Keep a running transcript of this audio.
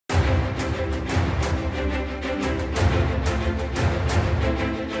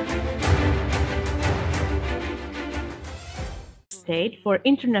State for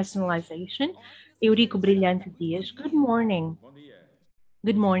Internationalization, Eurico Brilhante Dias. Good morning.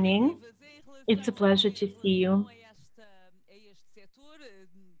 Good morning. It's a pleasure to see you.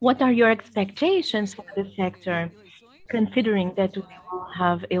 What are your expectations for the sector, considering that we will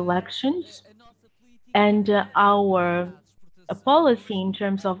have elections and our policy in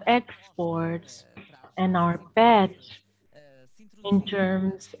terms of exports and our bet in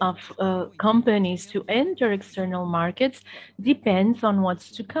terms of companies to enter external markets depends on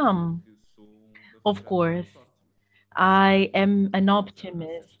what's to come. Of course, I am an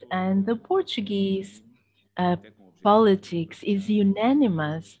optimist, and the Portuguese uh, politics is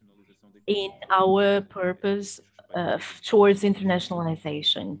unanimous in our purpose towards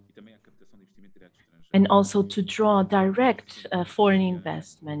internationalization and also to draw direct foreign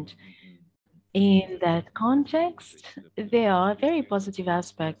investment. In that context, there are very positive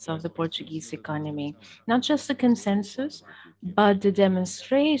aspects of the Portuguese economy, not just the consensus, but the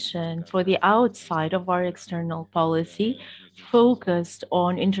demonstration for the outside of our external policy focused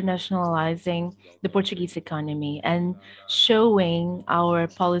on internationalizing the Portuguese economy and showing our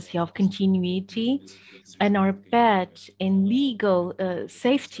policy of continuity and our bet in legal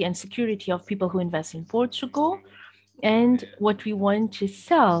safety and security of people who invest in Portugal and what we want to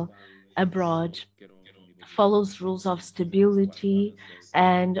sell abroad follows rules of stability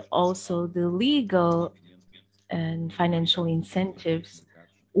and also the legal and financial incentives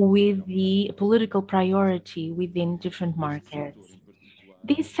with the political priority within different markets.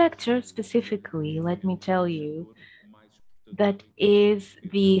 This sector specifically, let me tell you, that is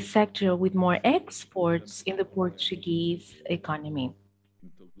the sector with more exports in the Portuguese economy.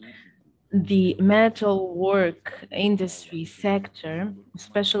 The metalwork industry sector,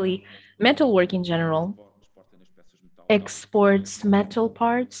 especially metalwork in general, exports metal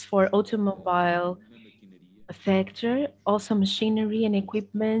parts for automobile sector, also machinery and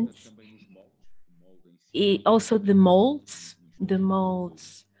equipment, also the molds. The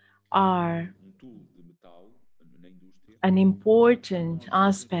molds are an important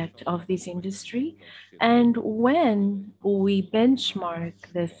aspect of this industry. And when we benchmark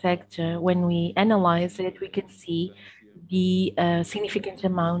the sector, when we analyze it, we can see the significant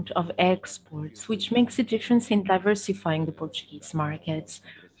amount of exports, which makes a difference in diversifying the Portuguese markets.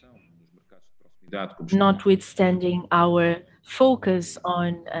 Notwithstanding our focus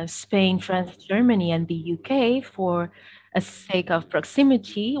on Spain, France, Germany, and the UK for a sake of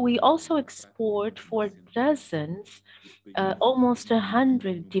proximity, we also export for dozens, almost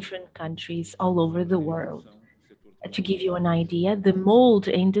 100 different countries all over the world. To give you an idea, the mold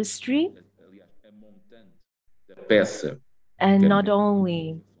industry, and not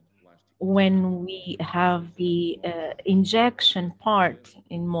only when we have the injection part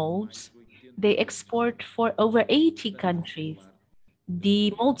in molds, they export for over 80 countries.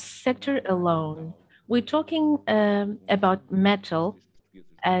 The mold sector alone, we're talking about metal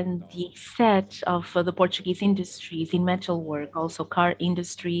and the set of the Portuguese industries in metalwork, also car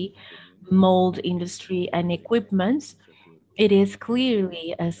industry, mold industry, and equipments. It is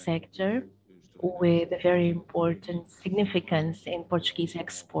clearly a sector with a very important significance in Portuguese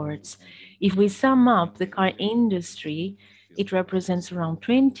exports. If we sum up the car industry, it represents around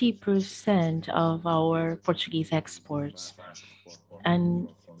 20% of our Portuguese exports. And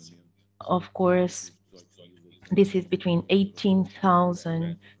of course, this is between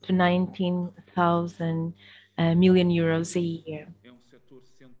 18,000 to 19,000 million euros a year.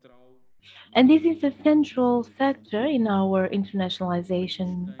 And this is a central sector in our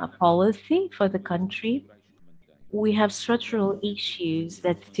internationalization policy for the country. We have structural issues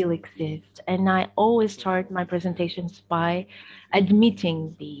that still exist, and I always start my presentations by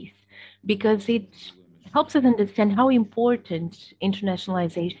admitting these because it helps us understand how important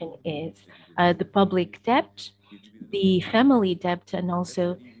internationalization is. The public debt, the family debt, and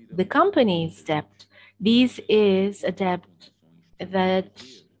also the company's debt. This is a debt that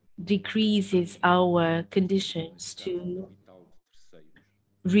decreases our conditions to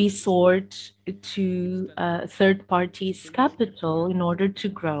resort to third parties' capital in order to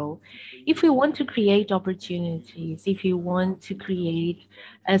grow. If we want to create opportunities, if you want to create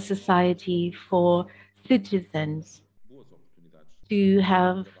a society for citizens to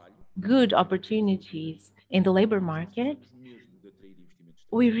have good opportunities in the labor market,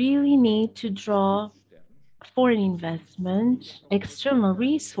 we really need to draw foreign investment, external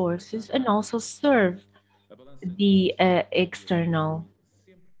resources, and also serve the external.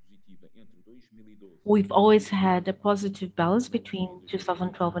 We've always had a positive balance between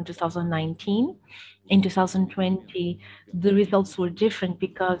 2012 and 2019. In 2020, the results were different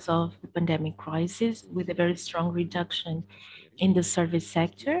because of the pandemic crisis with a very strong reduction in the service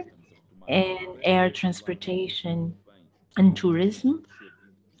sector and air transportation and tourism.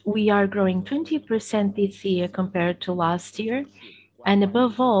 We are growing 20% this year compared to last year. And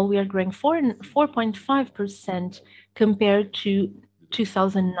above all, we are growing 4.5% compared to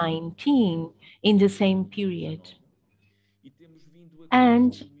 2019 in the same period.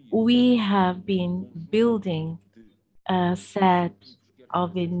 And we have been building a set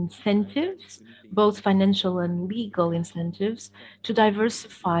of incentives, both financial and legal incentives, to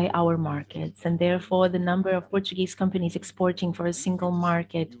diversify our markets. And therefore, the number of Portuguese companies exporting for a single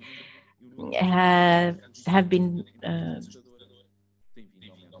market have been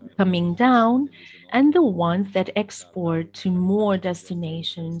coming down, and the ones that export to more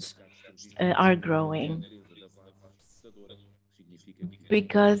destinations are growing.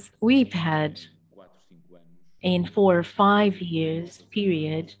 Because we've had in 4 or 5 years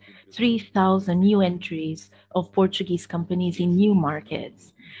period 3,000 new entries of Portuguese companies in new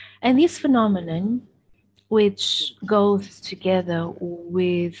markets. And this phenomenon, which goes together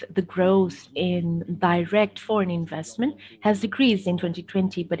with the growth in direct foreign investment, has decreased in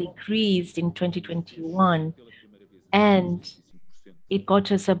 2020 but increased in 2021, and it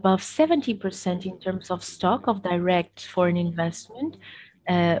got us above 70% in terms of stock of direct foreign investment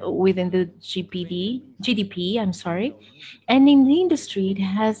within the GDP, I'm sorry. And in the industry, it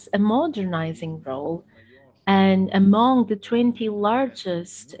has a modernizing role. And among the 20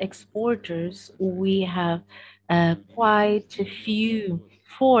 largest exporters, we have quite a few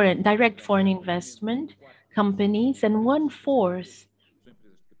direct foreign investment companies, and one-fourth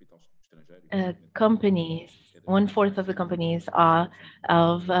of the companies are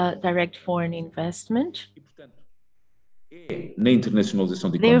of direct foreign investment.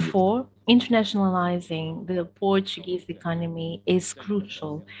 Therefore, internationalizing the Portuguese economy is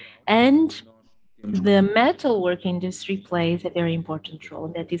crucial. And the metalwork industry plays a very important role.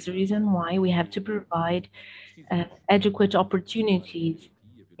 That is the reason why we have to provide adequate opportunities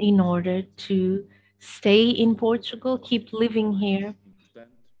in order to stay in Portugal, keep living here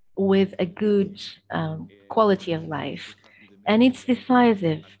with a good quality of life. And it's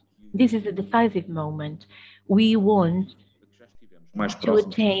decisive. This is a decisive moment. We want to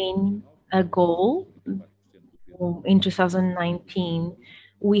attain a goal. In 2019,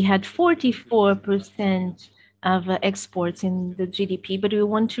 we had 44% of exports in the GDP, but we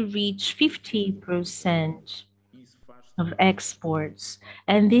want to reach 50% of exports.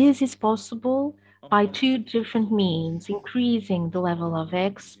 And this is possible by two different means: increasing the level of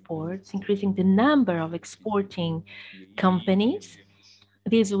exports, increasing the number of exporting companies.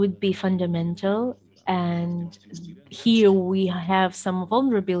 This would be fundamental. And here we have some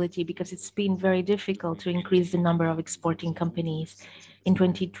vulnerability because it's been very difficult to increase the number of exporting companies. In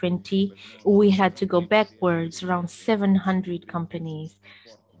 2020, we had to go backwards around 700 companies.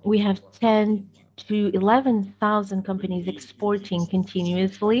 We have 10 to 11,000 companies exporting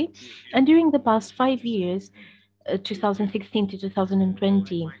continuously. And during the past 5 years, 2016 to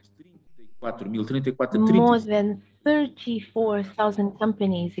 2020, more than 34,000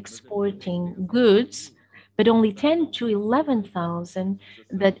 companies exporting goods, but only 10 to 11,000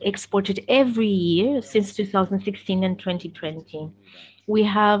 that exported every year since 2016 and 2020. We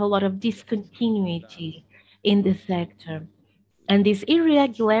have a lot of discontinuity in the sector. And this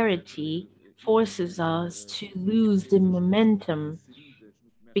irregularity forces us to lose the momentum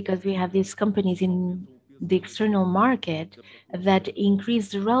because we have these companies in the external market that increase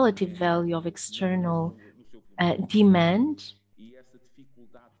the relative value of external demand.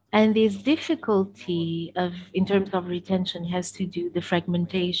 And this difficulty in terms of retention has to do with the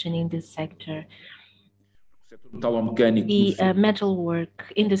fragmentation in this sector. The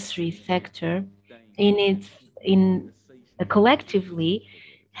metalwork industry sector collectively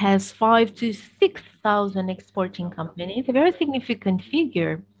has 5,000 to 6,000 exporting companies, a very significant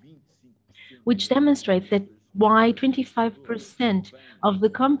figure, which demonstrates that why 25% of the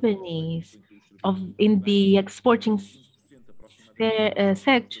companies in the exporting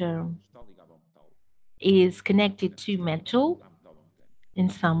sector is connected to metal in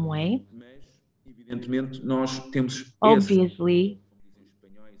some way. Obviously,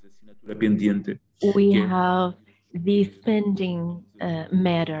 we have this pending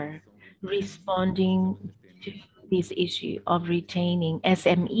matter responding to this issue of retaining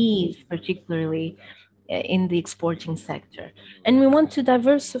SMEs, particularly in the exporting sector. And we want to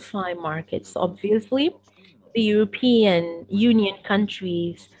diversify markets, obviously. The European Union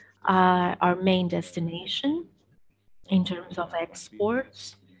countries are our main destination in terms of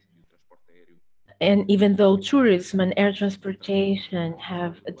exports. And even though tourism and air transportation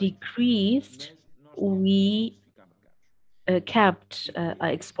have decreased, we kept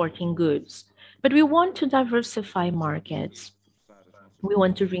exporting goods. But we want to diversify markets. We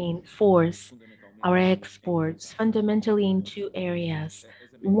want to reinforce our exports fundamentally in two areas.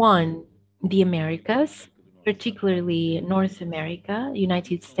 One, the Americas, particularly North America,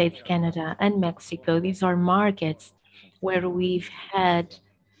 United States, Canada, and Mexico. These are markets where we've had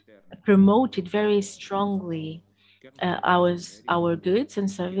promoted very strongly our goods and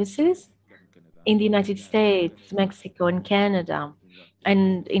services in the United States, Mexico, and Canada.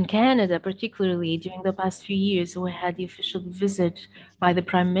 And in Canada, particularly during the past few years, we had the official visit by the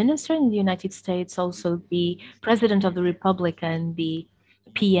Prime Minister in the United States, also the President of the Republic and the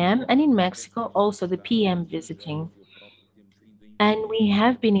PM, and in Mexico, also the PM visiting. And we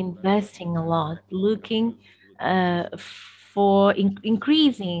have been investing a lot, looking for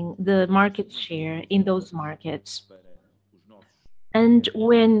increasing the market share in those markets. And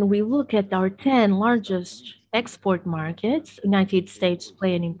when we look at our 10 largest export markets, United States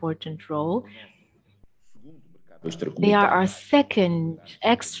play an important role. They are our second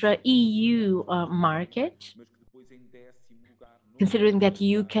extra EU market, considering that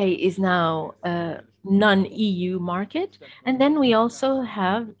UK is now a non-EU market. And then we also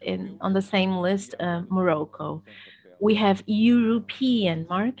have on the same list Morocco. We have European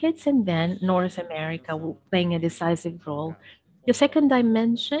markets and then North America playing a decisive role. The second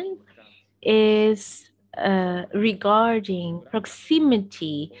dimension is regarding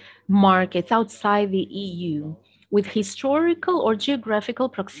proximity markets outside the EU with historical or geographical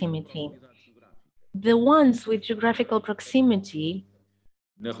proximity. The ones with geographical proximity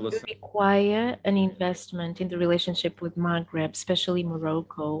require an investment in the relationship with Maghreb, especially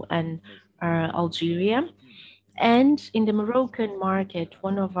Morocco and Algeria. And in the Moroccan market,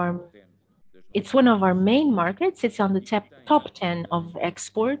 it's one of our main markets. It's on the top 10 of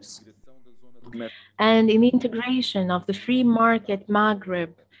exports. And in the integration of the free market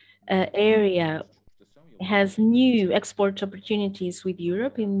Maghreb area has new export opportunities with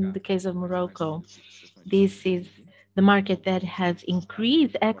Europe. In the case of Morocco, this is the market that has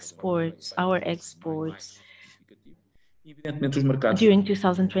increased exports, our exports, during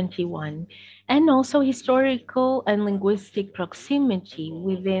 2021, and also historical and linguistic proximity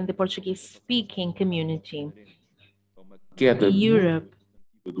within the Portuguese-speaking community. Europe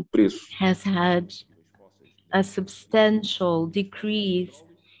has had a substantial decrease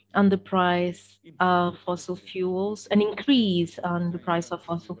on the price of fossil fuels, an increase on the price of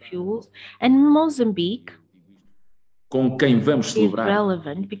fossil fuels, and Mozambique is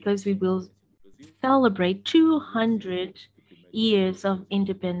relevant because we will celebrate 200 years of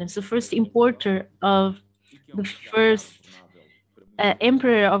independence. The first importer of the first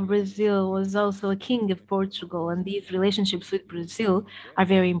emperor of Brazil was also a king of Portugal, and these relationships with Brazil are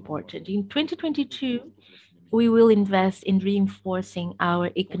very important. In 2022, we will invest in reinforcing our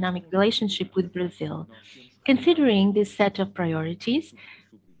economic relationship with Brazil. Considering this set of priorities,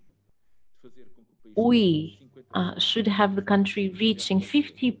 we should have the country reaching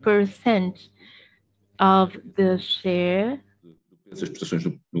 50% of the share,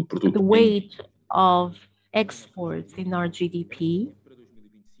 the weight of exports in our GDP.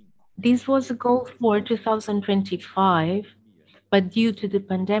 This was a goal for 2025, but due to the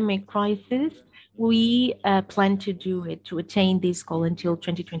pandemic crisis, we plan to do it, to attain this goal until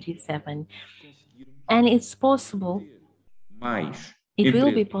 2027. And it's possible, it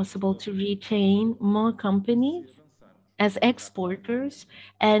will be possible to retain more companies as exporters.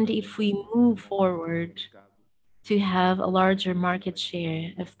 And if we move forward to have a larger market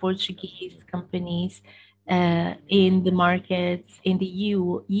share of Portuguese companies in the markets in the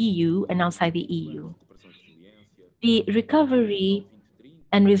EU and outside the EU. The Recovery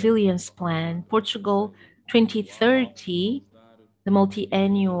and Resilience Plan, Portugal 2030, the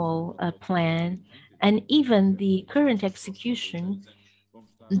multi-annual plan, and even the current execution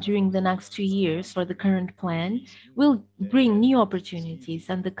during the next 2 years for the current plan will bring new opportunities.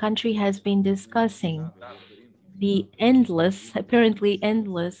 And the country has been discussing the apparently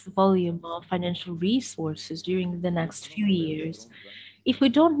endless volume of financial resources during the next few years. If we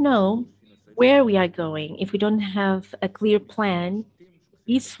don't know where we are going, if we don't have a clear plan,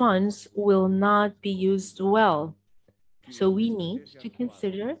 these funds will not be used well. So we need to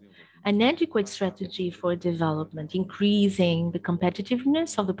consider an adequate strategy for development, increasing the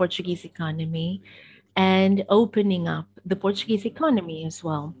competitiveness of the Portuguese economy and opening up the Portuguese economy as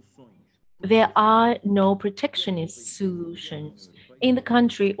well. There are no protectionist solutions in the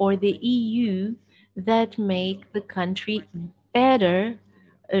country or the EU that make the country better,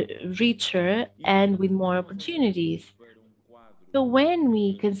 richer, and with more opportunities. So when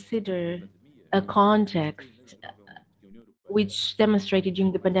we consider a context which demonstrated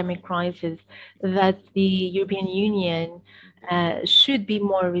during the pandemic crisis that the European Union should be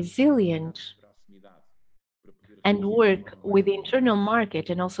more resilient and work with the internal market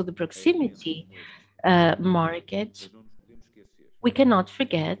and also the proximity market, we cannot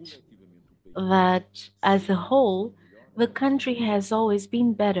forget that as a whole, the country has always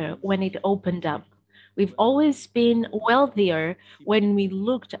been better when it opened up. We've always been wealthier when we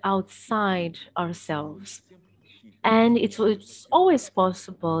looked outside ourselves. And it's always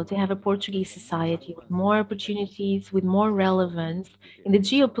possible to have a Portuguese society with more opportunities, with more relevance in the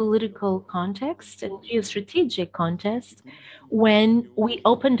geopolitical context and geostrategic context when we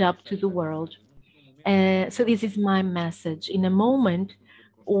opened up to the world. So this is my message. In a moment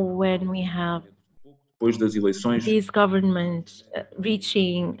when we have this government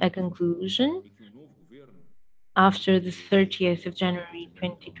reaching a conclusion after the 30th of January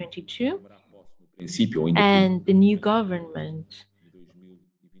 2022, and the new government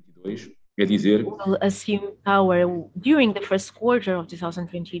will assume power during the first quarter of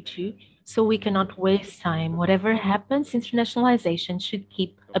 2022, so we cannot waste time. Whatever happens, internationalization should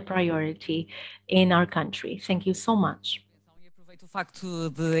keep a priority in our country. Thank you so much.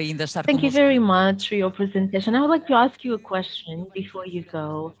 Thank you very much for your presentation. I would like to ask you a question before you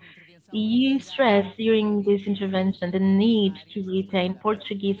go. You stressed during this intervention the need to retain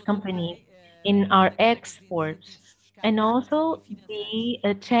Portuguese companies in our exports and also the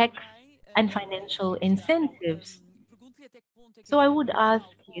tax and financial incentives. So I would ask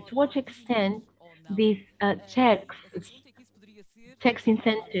you, to what extent these tax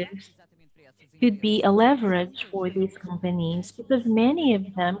incentives could be a leverage for these companies, because many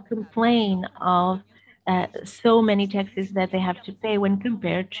of them complain of so many taxes that they have to pay when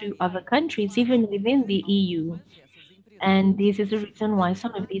compared to other countries, even within the EU. And this is the reason why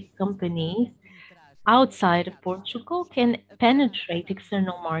some of these companies outside of Portugal can penetrate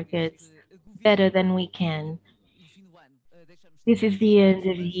external markets better than we can. This is the end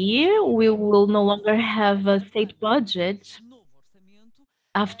of the year. We will no longer have a state budget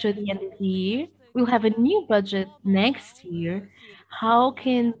after the end of the year. We'll have a new budget next year. How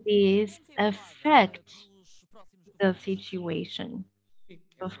can this affect the situation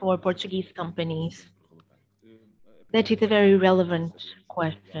for Portuguese companies? That is a very relevant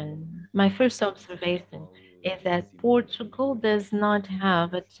question. My first observation is that Portugal does not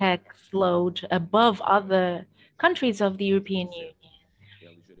have a tax load above other countries of the European Union.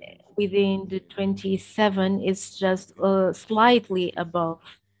 Within the 27, it's just slightly above.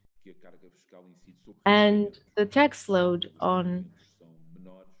 And the tax load on,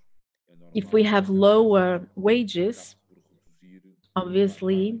 if we have lower wages,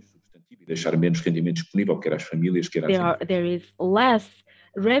 obviously there is less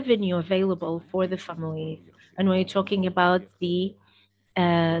revenue available for the families. And we're talking about the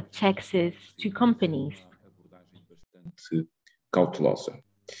taxes to companies.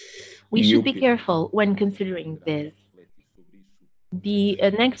 We should be careful when considering this. The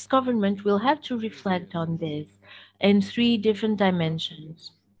next government will have to reflect on this in three different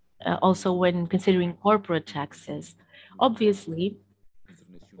dimensions, also when considering corporate taxes. Obviously,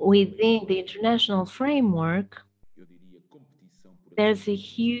 within the international framework, there's a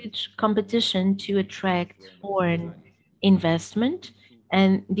huge competition to attract foreign investment,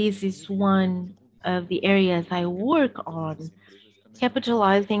 and this is one of the areas I work on.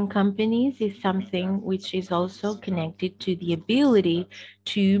 Capitalizing companies is something which is also connected to the ability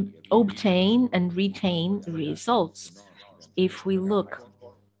to obtain and retain results. If we look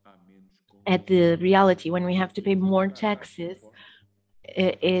at the reality, when we have to pay more taxes,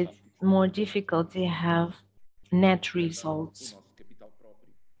 it's more difficult to have net results,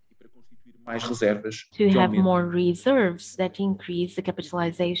 to have more reserves that increase the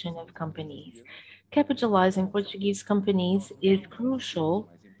capitalization of companies. Capitalizing Portuguese companies is crucial.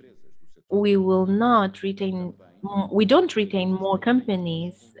 We don't retain more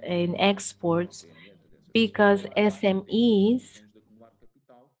companies in exports because SMEs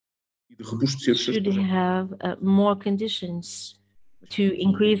should have more conditions to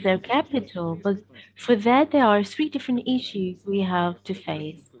increase their capital. But for that, there are three different issues we have to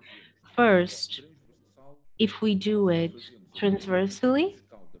face. First, if we do it transversally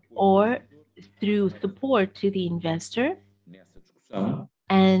or through support to the investor.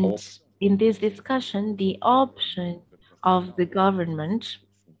 And in this discussion, the option of the government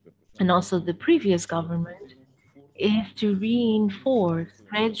and also the previous government is to reinforce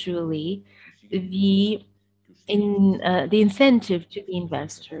gradually the incentive to the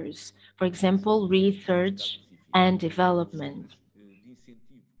investors. For example, research and development.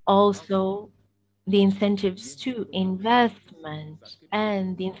 Also, the incentives to investment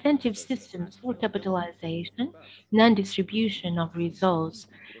and the incentive systems for capitalization, non-distribution of results,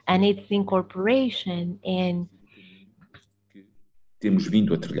 and its incorporation in temos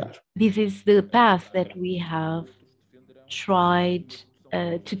vindo a trilhar. this is the path that we have tried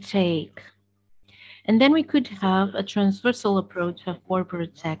to take. And then we could have a transversal approach of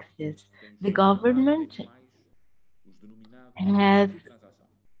corporate taxes. The government has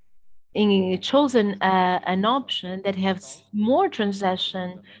chosen an option that has more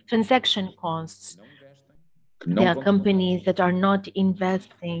transaction costs. There are companies that are not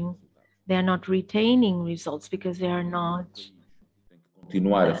investing, they are not retaining results because they are not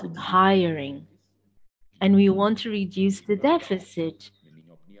hiring. And we want to reduce the deficit.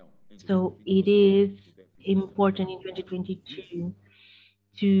 So it is important in 2022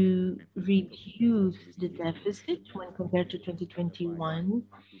 to reduce the deficit when compared to 2021.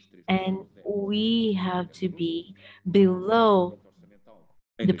 And we have to be below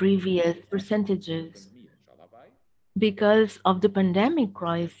the previous percentages because of the pandemic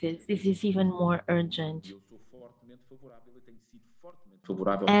crisis. This is even more urgent.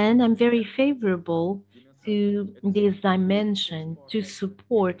 And I'm very favorable to this dimension to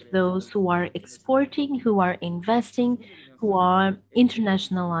support those who are exporting, who are investing, who are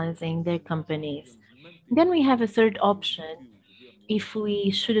internationalizing their companies. Then we have a third option. If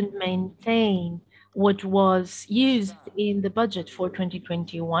we shouldn't maintain what was used in the budget for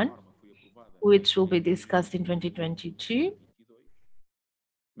 2021, which will be discussed in 2022,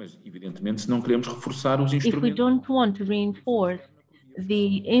 Mas, evidentemente, se não queremos reforçar os if we instrumentos, don't want to reinforce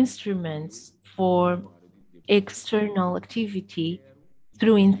the instruments for external activity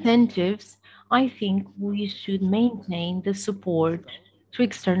through incentives, I think we should maintain the support to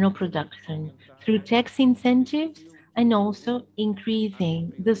external production through tax incentives and also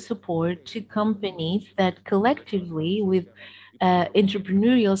increasing the support to companies that collectively with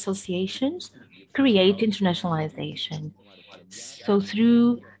entrepreneurial associations create internationalization. So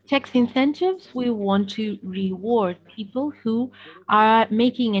through tax incentives, we want to reward people who are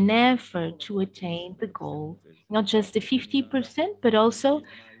making an effort to attain the goal, not just the 50%, but also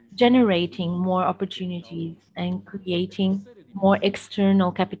generating more opportunities and creating more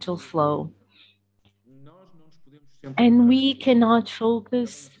external capital flow. And we cannot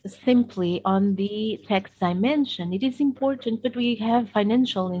focus simply on the tax dimension. It is important, but we have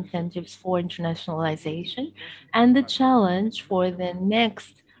financial incentives for internationalization. And the challenge for the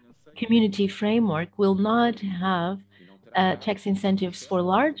next community framework will not have tax incentives for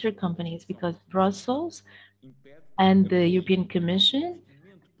larger companies because Brussels and the European Commission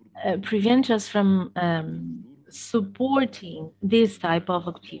prevent us from supporting this type of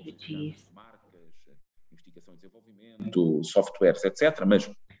activities. softwares, etc., mas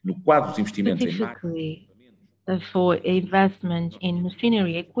no quadro dos investimentos em Specifically, for investment in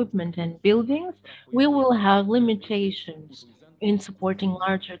machinery, equipment, and buildings, we will have limitations in supporting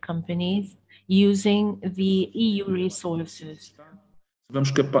larger companies using the EU resources. vamos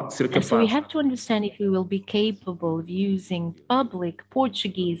ser So we capazes have to understand if we will be capable of using public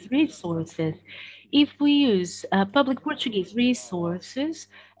Portuguese resources. If we use public Portuguese resources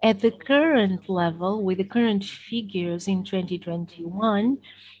at the current level with the current figures in 2021,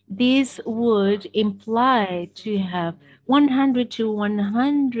 this would imply to have 100 to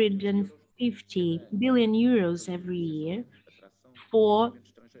 150 billion euros every year for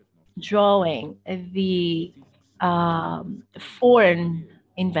drawing the foreign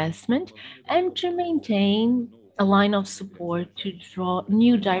investment and to maintain a line of support to draw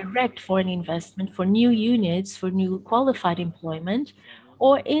new direct foreign investment for new units, for new qualified employment,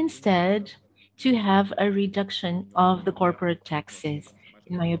 or instead to have a reduction of the corporate taxes.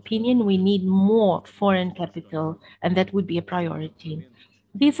 In my opinion, we need more foreign capital, and that would be a priority.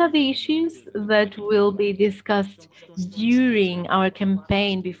 These are the issues that will be discussed during our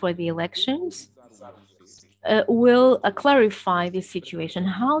campaign before the elections. Will clarify this situation,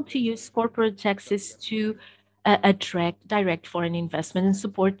 how to use corporate taxes to attract direct foreign investment and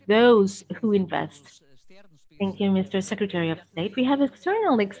support those who invest. Thank you, Mr. Secretary of State. We have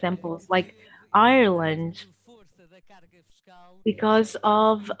external examples like Ireland. Because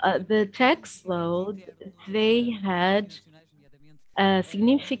of the tax load, they had a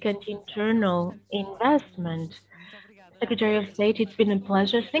significant internal investment. Secretary of State, it's been a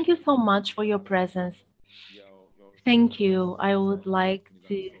pleasure. Thank you so much for your presence. Thank you. I would like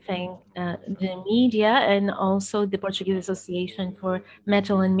to thank the media and also the Portuguese Association for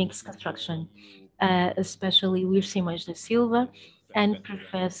Metal and Mixed Construction, especially Luís Simões da Silva and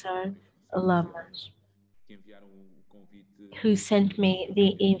Professor Lamas, who sent me the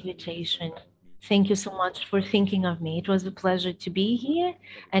invitation. Thank you so much for thinking of me. It was a pleasure to be here,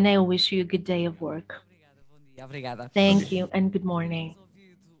 and I wish you a good day of work. Thank you, and good morning.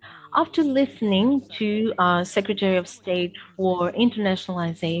 After listening to Secretary of State for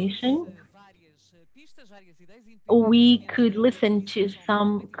Internationalization, we could listen to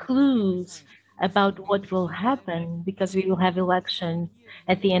some clues about what will happen because we will have elections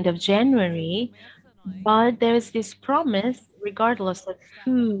at the end of January. But there's this promise, regardless of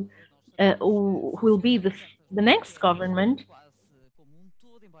who will be the next government,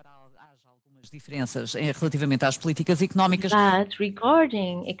 that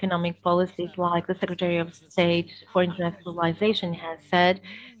regarding economic policies, like the Secretary of State for Internationalization has said,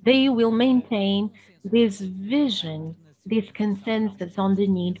 they will maintain this vision, this consensus on the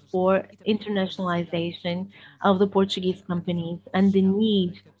need for internationalization of the Portuguese companies and the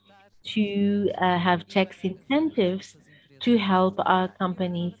need to have tax incentives to help our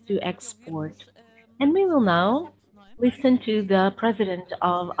companies to export. And we will now listen to the president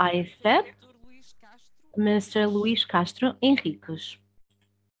of ISEP, Mr. Luís Castro Henriques.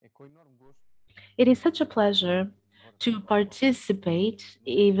 It is such a pleasure to participate,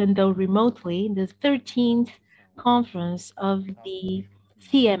 even though remotely, in the 13th conference of the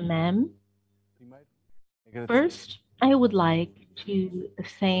CMM. First, I would like to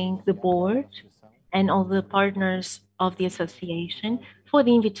thank the board and all the partners of the association for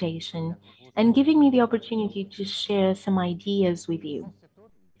the invitation and giving me the opportunity to share some ideas with you.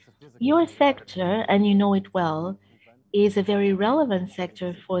 Your sector, and you know it well, is a very relevant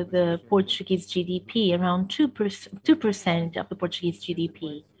sector for the Portuguese GDP, around 2% of the Portuguese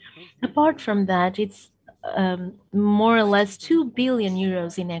GDP. Apart from that, it's more or less 2 billion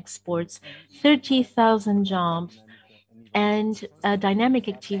euros in exports, 30,000 jobs, and a dynamic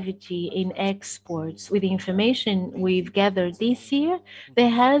activity in exports. With the information we've gathered this year, there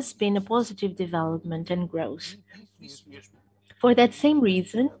has been a positive development and growth. For that same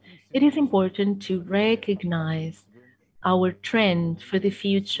reason, it is important to recognize our trend for the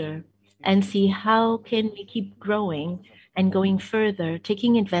future and see how can we keep growing and going further,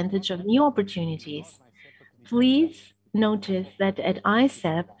 taking advantage of new opportunities. Please notice that at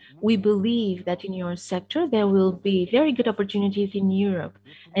ISEP, we believe that in your sector, there will be very good opportunities in Europe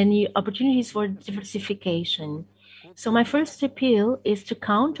and opportunities for diversification. So my first appeal is to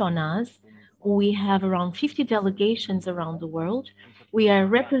count on us. We have around 50 delegations around the world. We are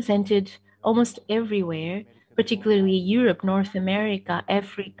represented almost everywhere, particularly Europe, North America,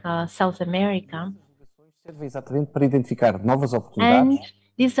 Africa, South America. And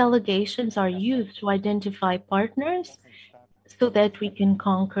these delegations are used to identify partners so that we can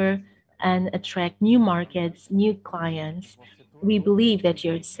conquer and attract new markets, new clients. We believe that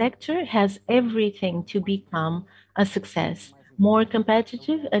your sector has everything to become a success, more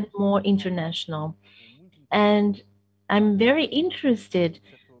competitive and more international. And I'm very interested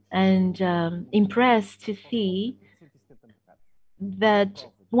and impressed to see that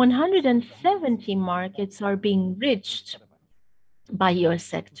 170 markets are being reached by your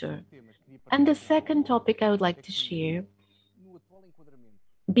sector. And the second topic I would like to share,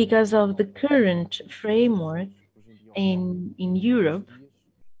 because of the current framework in Europe,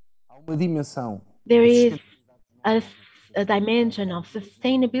 there is a dimension of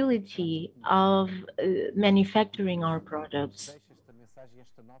sustainability of manufacturing our products.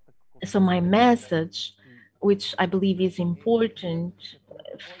 So my message, which I believe is important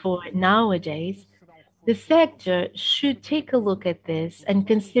for nowadays, the sector should take a look at this and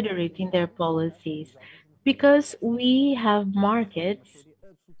consider it in their policies because we have markets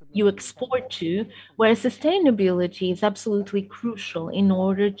you export to where sustainability is absolutely crucial in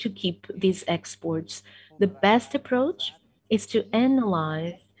order to keep these exports. The best approach is to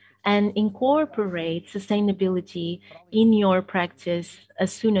analyze and incorporate sustainability in your practice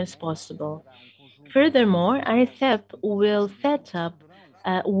as soon as possible. Furthermore, ICEP will set up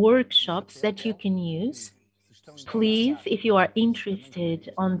workshops that you can use. Please, if you are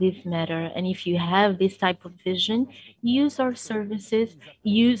interested on this matter and if you have this type of vision, use our services,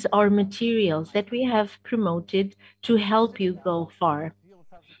 use our materials that we have promoted to help you go far.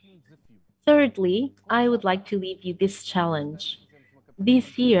 Thirdly, I would like to leave you this challenge.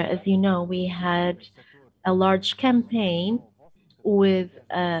 This year, as you know, we had a large campaign with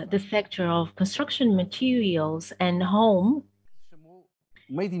the sector of construction materials and home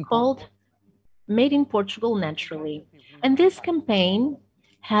called Made in Portugal Naturally. And this campaign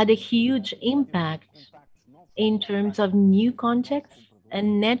had a huge impact in terms of new contacts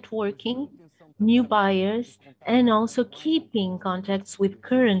and networking, new buyers, and also keeping contacts with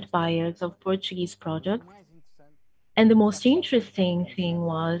current buyers of Portuguese products. And the most interesting thing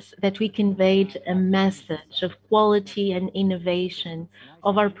was that we conveyed a message of quality and innovation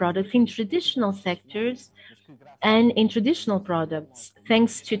of our products in traditional sectors and in traditional products.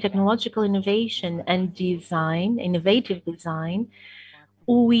 Thanks to technological innovation and design, innovative design,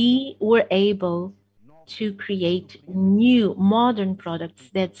 we were able to create new modern products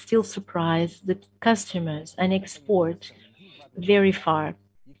that still surprise the customers and export very far.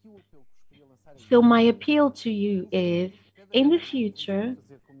 So my appeal to you is, in the future,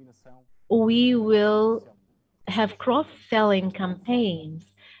 we will have cross-selling campaigns,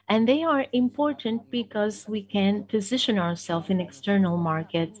 and they are important because we can position ourselves in external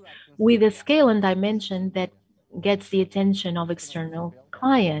markets with a scale and dimension that gets the attention of external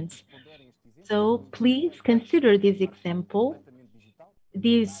clients. So please consider this example.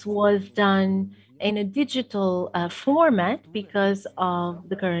 This was done in a digital format because of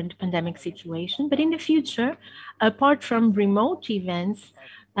the current pandemic situation. But in the future, apart from remote events,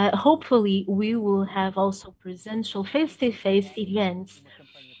 hopefully we will have also presential face-to-face events.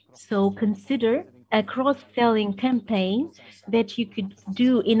 So consider a cross-selling campaign that you could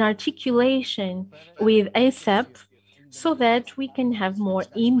do in articulation with ASAP so that we can have more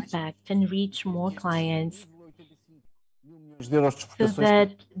impact and reach more clients, so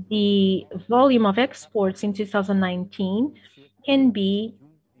that the volume of exports in 2019 can be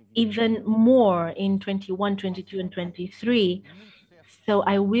even more in 21, 22, and 23. So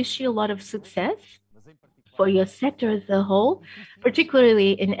I wish you a lot of success for your sector as a whole,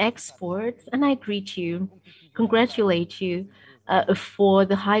 particularly in exports. And I greet you, congratulate you for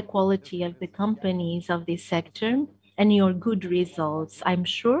the high quality of the companies of this sector and your good results. I'm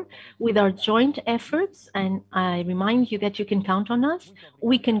sure with our joint efforts, and I remind you that you can count on us,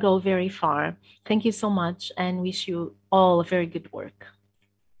 we can go very far. Thank you so much and wish you all a very good work.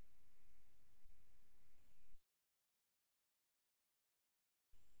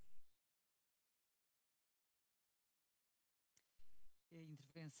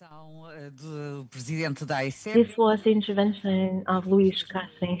 This was the intervention of Luis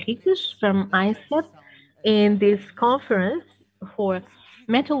Castro Henriques from ICEP in this conference for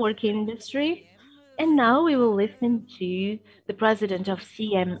metalworking industry. And now we will listen to the president of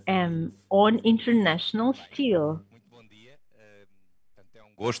CMM on international steel.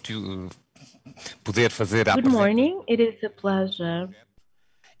 Good morning. It is a pleasure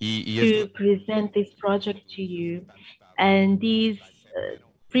to present this project to you. And these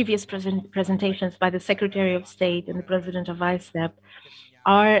previous presentations by the Secretary of State and the President of ICEP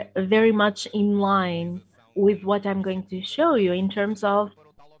are very much in line with what I'm going to show you in terms of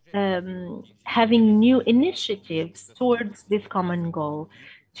having new initiatives towards this common goal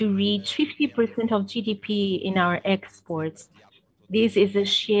to reach 50% of GDP in our exports. This is a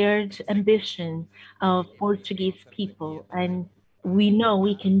shared ambition of Portuguese people, and we know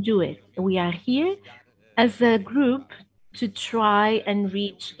we can do it. We are here as a group to try and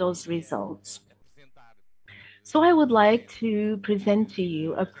reach those results. So I would like to present to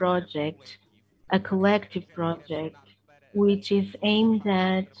you a project, a collective project, which is aimed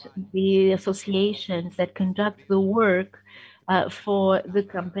at the associations that conduct the work for the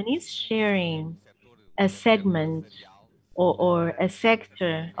companies sharing a segment or a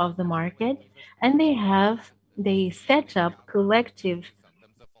sector of the market, and they set up collective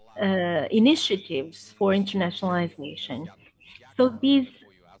initiatives for internationalization. So this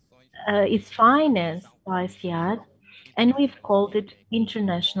is financed by SIAD, and we've called it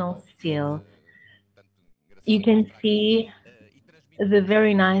International Steel. You can see the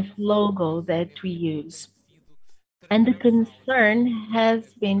very nice logo that we use. And the concern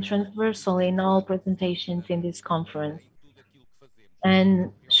has been transversal in all presentations in this conference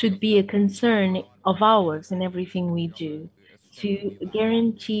and should be a concern of ours in everything we do to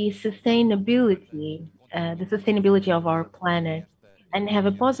guarantee sustainability, the sustainability of our planet, and have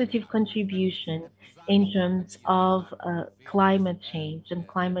a positive contribution in terms of climate change and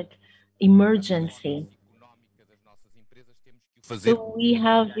climate emergency. So we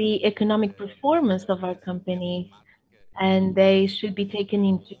have the economic performance of our companies, and they should be taken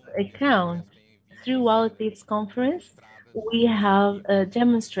into account. Throughout this conference, we have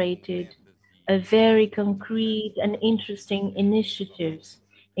demonstrated a very concrete and interesting initiatives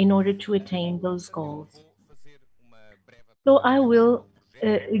in order to attain those goals. So I will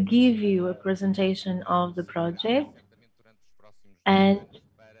give you a presentation of the project, and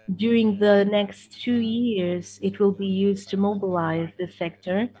during the next 2 years, it will be used to mobilize the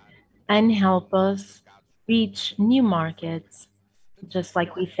sector and help us reach new markets, just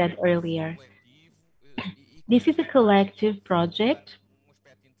like we said earlier. This is a collective project.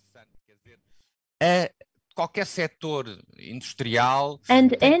 qualquer setor industrial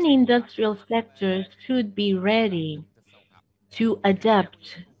And tem que any industrial sector should be ready to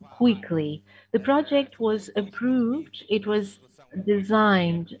adapt quickly. The project was approved, it was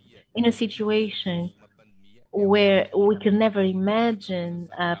designed in a situation where we can never imagine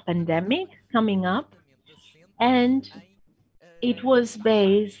a pandemic coming up, and it was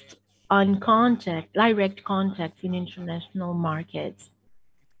based on contact, direct contact in international markets.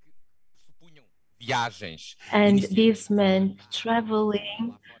 viagens And this iniciais meant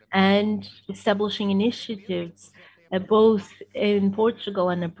traveling and establishing initiatives both in Portugal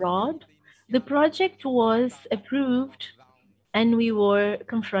and abroad. The project was approved, and we were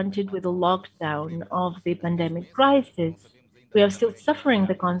confronted with a lockdown of the pandemic crisis. We are still suffering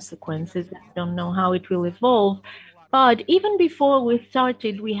the consequences. I don't know how it will evolve. But even before we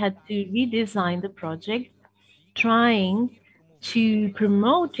started, we had to redesign the project, trying to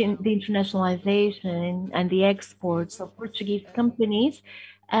promote the internationalization and the exports of Portuguese companies,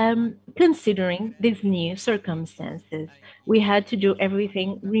 considering these new circumstances. We had to do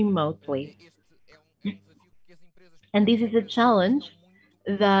everything remotely. And this is a challenge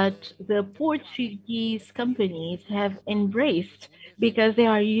that the Portuguese companies have embraced because they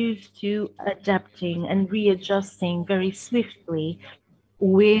are used to adapting and readjusting very swiftly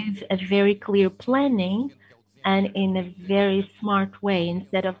with a very clear planning and in a very smart way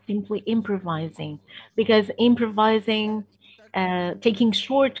instead of simply improvising. Because improvising, taking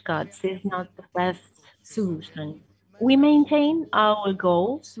shortcuts is not the best solution. We maintain our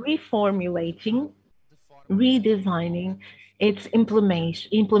goals, reformulating, redesigning its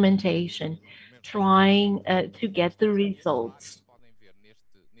implementation, trying to get the results.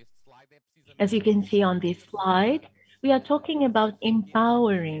 As you can see on this slide, we are talking about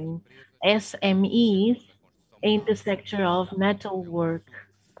empowering SMEs in the sector of metalwork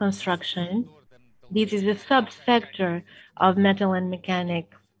construction. This is a subsector of metal and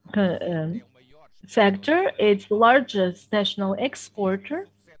mechanic sector. It's the largest national exporter,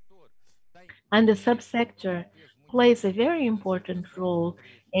 and the subsector plays a very important role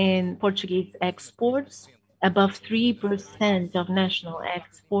in Portuguese exports, above 3% of national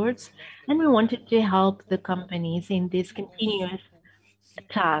exports, and we wanted to help the companies in this continuous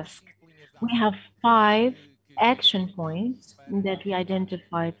task. We have 5 action points that we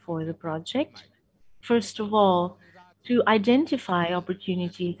identified for the project. First of all, to identify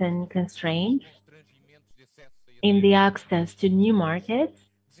opportunities and constraints in the access to new markets,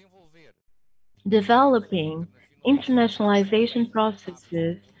 developing internationalization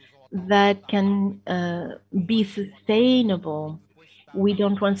processes that can be sustainable. We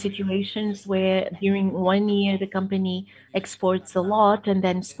don't want situations where during 1 year the company exports a lot and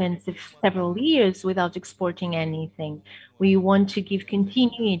then spends several years without exporting anything. We want to give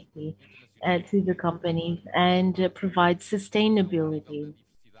continuity to the companies and provide sustainability,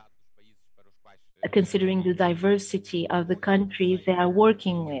 considering the diversity of the countries they are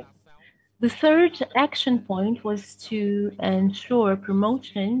working with. The third action point was to ensure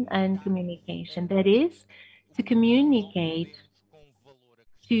promotion and communication. That is, to communicate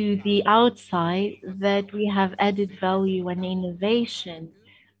to the outside that we have added value and innovation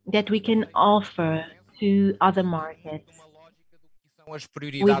that we can offer to other markets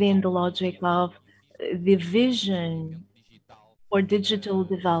within the logic of the vision for digital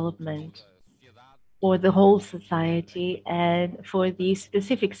development for the whole society and for the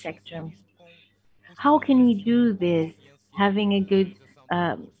specific sector. How can we do this having a good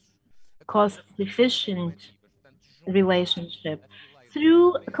cost efficient relationship?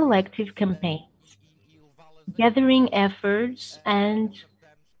 Through collective campaigns, gathering efforts and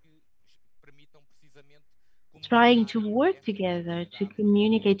trying to work together to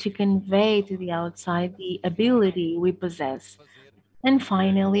communicate, to convey to the outside the ability we possess. And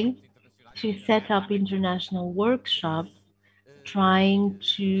finally, to set up international workshops, trying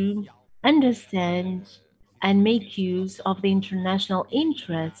to understand and make use of the international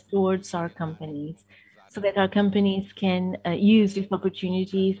interest towards our companies so that our companies can use these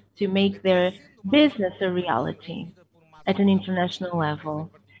opportunities to make their business a reality at an international level.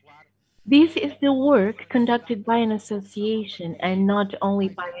 This is the work conducted by an association and not only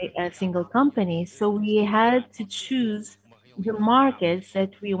by a single company. So we had to choose the markets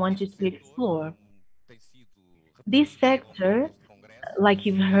that we wanted to explore. This sector, like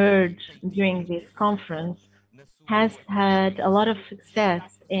you've heard during this conference, has had a lot of success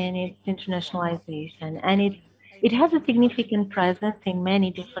in its internationalization, and it has a significant presence in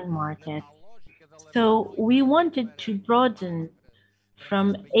many different markets. So we wanted to broaden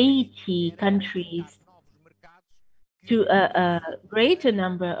from 80 countries to a greater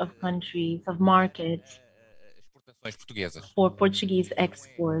number of countries, of markets, for Portuguese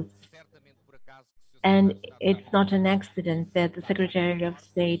exports. And it's not an accident that the Secretary of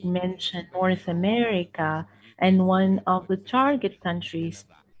State mentioned North America, and one of the target countries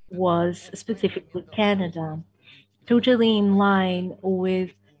was specifically Canada, totally in line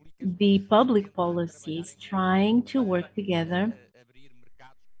with the public policies trying to work together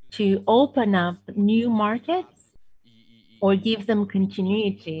to open up new markets or give them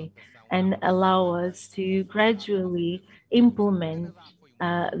continuity and allow us to gradually implement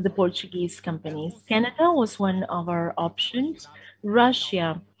the Portuguese companies. Canada was one of our options.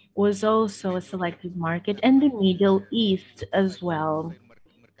 Russia was also a selected market, and the Middle East as well,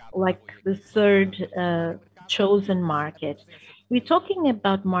 like the third chosen market. We're talking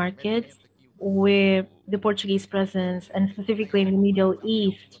about markets where the Portuguese presence, and specifically in the Middle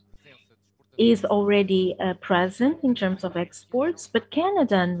East, is already present in terms of exports, but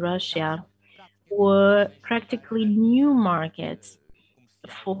Canada and Russia were practically new markets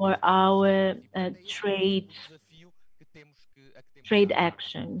for our trade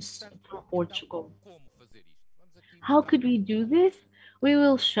actions from Portugal. How could we do this? We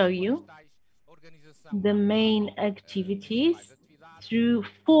will show you the main activities through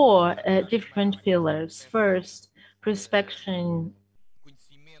four different pillars. First, prospection,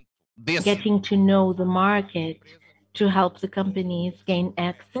 getting to know the market to help the companies gain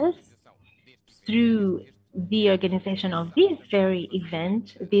access through the organization of this very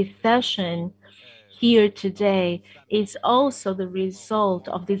event. This session here today is also the result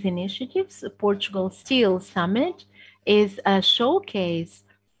of these initiatives. Portugal Steel Summit is a showcase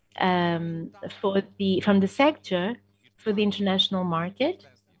from the sector for the international market.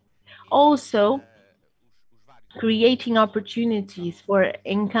 Also, creating opportunities for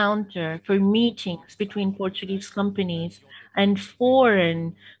encounter, for meetings between Portuguese companies and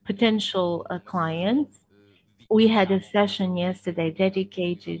foreign potential clients. We had a session yesterday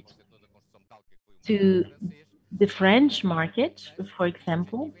dedicated to the French market, for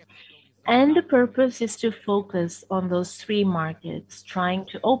example, and the purpose is to focus on those three markets, trying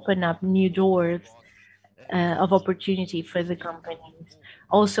to open up new doors of opportunity for the companies.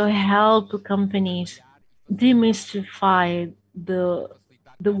 Also help companies demystify the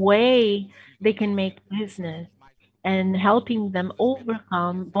way they can make business, and helping them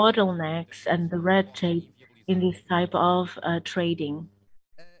overcome bottlenecks and the red tape in this type of trading.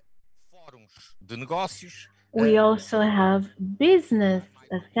 We also have business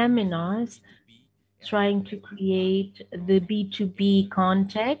seminars trying to create the B2B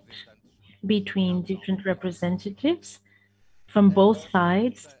contact between different representatives from both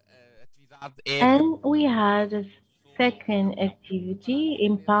sides. And we had a second activity,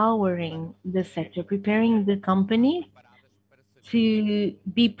 empowering the sector, preparing the company to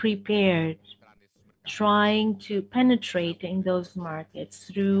be prepared, trying to penetrate in those markets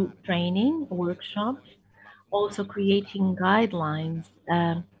through training, workshops, also creating guidelines,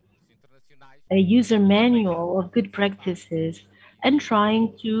 a user manual of good practices, and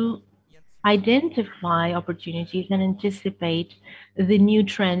trying to identify opportunities and anticipate the new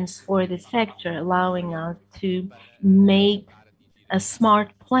trends for the sector, allowing us to make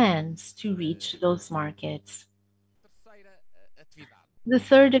smart plans to reach those markets. The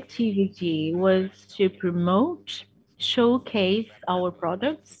third activity was to promote, showcase our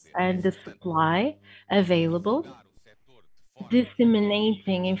products and the supply available,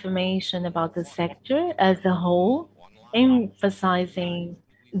 disseminating information about the sector as a whole, emphasizing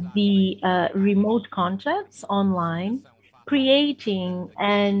the remote contacts online, creating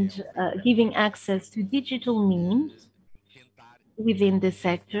and giving access to digital means within the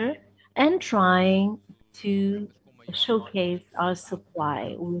sector, and trying to showcase our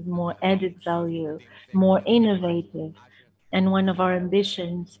supply with more added value, more innovative. And one of our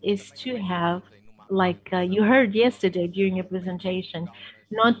ambitions is to have, like you heard yesterday during your presentation,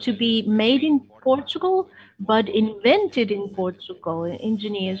 not to be made in Portugal, but invented in Portugal.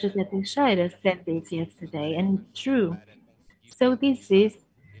 Engineer José Teixeira said this yesterday, and it's true. So this is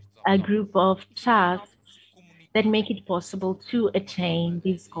a group of tasks that make it possible to attain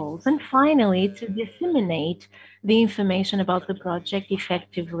these goals. And finally, to disseminate the information about the project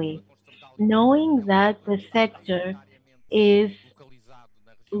effectively, knowing that the sector is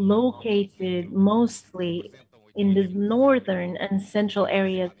located mostly in the northern and central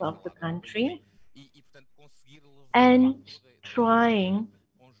areas of the country, and trying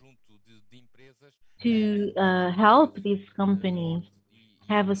to help these companies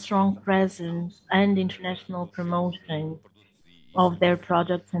have a strong presence and international promotion of their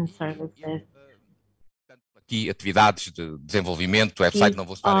products and services. Aqui atividades de desenvolvimento, website, These não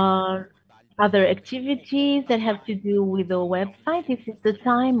vou estar aqui. are other activities that have to do with the website. This is the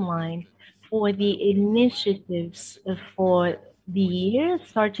timeline for the initiatives for the year,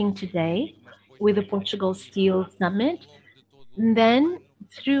 starting today with the Portugal Steel Summit. And then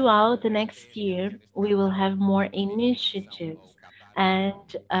throughout the next year, we will have more initiatives. And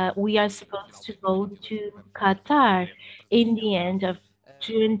we are supposed to go to Qatar in the end of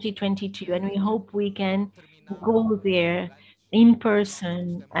 2022. And we hope we can go there in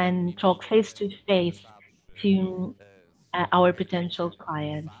person and talk face to face to our potential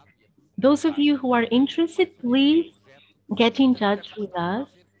clients. Those of you who are interested, please get in touch with us.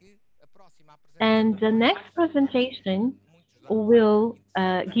 And the next presentation will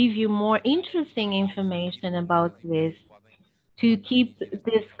give you more interesting information about this to keep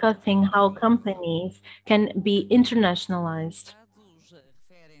discussing how companies can be internationalized.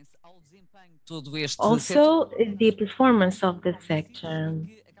 Also, the performance of the sector.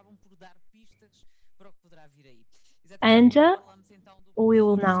 And we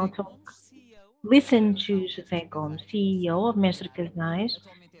will now listen to José Gomes, CEO of Mestre Casais,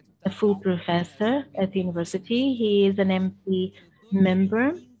 a full professor at the university. He is an MP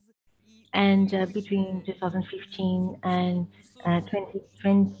member, and between 2015 and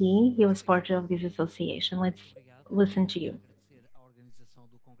 2020, he was part of this association. Let's listen to you. A organização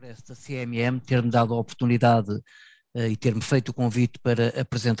do Congresso da CMM ter-me dado a oportunidade e ter-me feito o convite para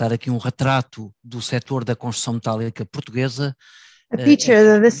apresentar aqui retrato do setor da construção metálica portuguesa. A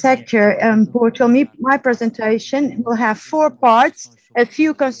feature of the sector in Portugal. My presentation will have 4 parts, a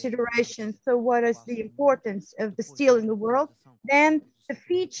few considerations. So what is the importance of the steel in the world? Then the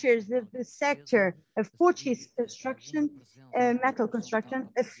features of the sector of Portuguese construction, metal construction,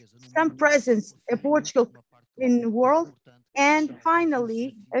 some presence of Portugal in the world. And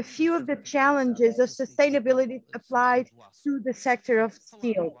finally, a few of the challenges of sustainability applied to the sector of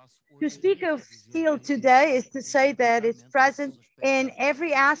steel. To speak of steel today is to say that it's present in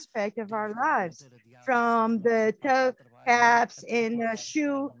every aspect of our lives, from the toe caps in the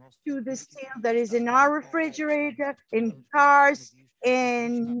shoe to the steel that is in our refrigerator, in cars,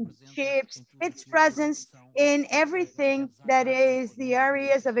 in ships. Its presence in everything that is the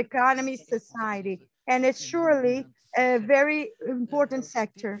areas of economy, society, and it's surely a very important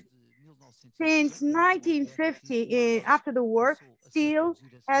sector. Since 1950, after the war, steel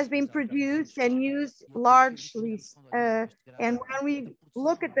has been produced and used largely. And when we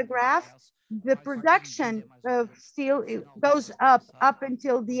look at the graph, the production of steel goes up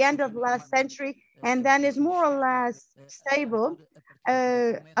until the end of last century, and then is more or less stable,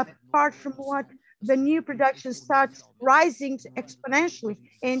 apart from what the new production starts rising exponentially.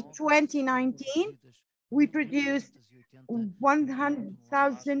 In 2019, we produced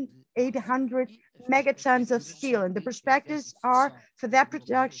 100,800 megatons of steel, and the perspectives are for that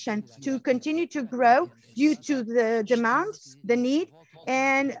production to continue to grow due to the demand, the need,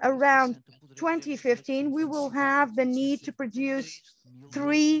 and around 2015 we will have the need to produce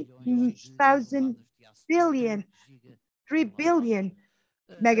 3 billion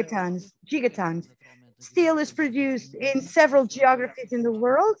gigatons. Steel is produced in several geographies in the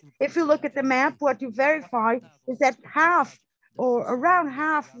world. If you look at the map, what you verify is that half or around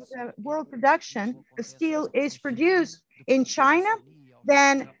half of the world production of steel is produced in China,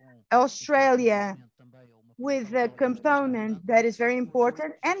 then Australia with a component that is very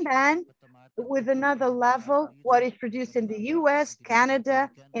important, and then with another level, what is produced in the US, Canada,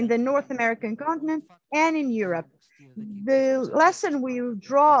 in the North American continent, and in Europe. The lesson we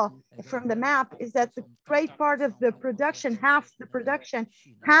draw from the map is that the great part of the production, half the production,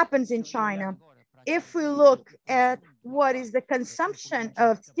 happens in China. If we look at what is the consumption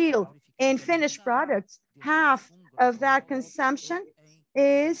of steel in finished products, half of that consumption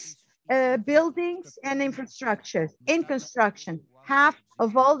is buildings and infrastructure. In construction, half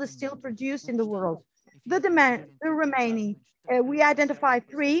of all the steel produced in the world. The remaining, we identify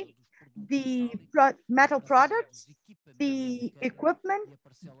 3: the metal products, the equipment,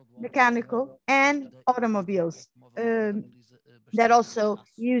 mechanical, and automobiles that also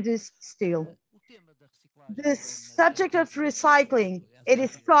uses steel. The subject of recycling, it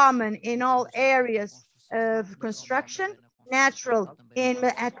is common in all areas of construction, natural in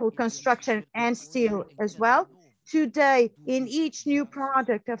metal construction and steel as well. Today, in each new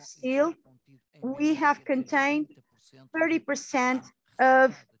product of steel, we have contained 30%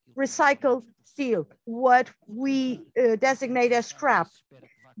 of recycled steel, what we designate as scrap.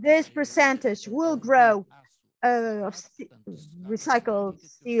 This percentage will grow of recycled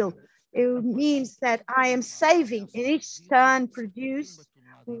steel. It means that I am saving in each ton produced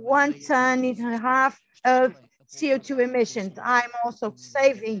 1.5 tons of CO2 emissions. I'm also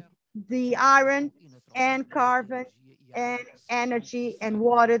saving the iron and carbon and energy and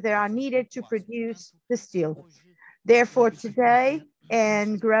water that are needed to produce the steel. Therefore, today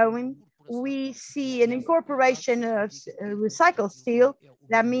and growing, we see an incorporation of recycled steel.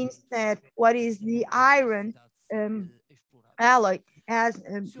 That means that what is the iron alloy has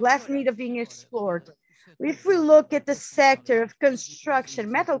less need of being explored. If we look at the sector of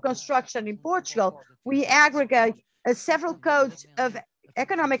construction, metal construction in Portugal, we aggregate several codes of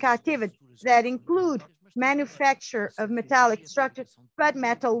economic activity that include manufacture of metallic structures, but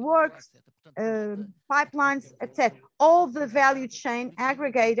metal works, pipelines, etc. All the value chain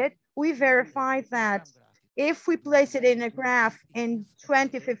aggregated, we verify that if we place it in a graph in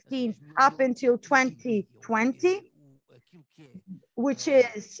 2015 up until 2020, which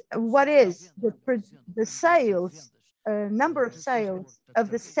is what is the sales, number of sales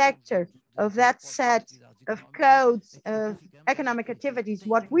of the sector of that set of codes of economic activities,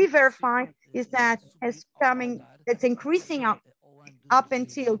 what we verify is that it's increasing up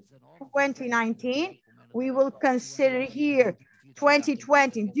until 2019. We will consider here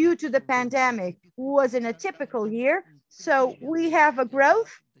 2020 due to the pandemic was in a typical year. So we have a growth,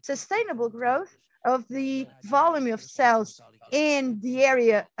 sustainable growth of the volume of sales in the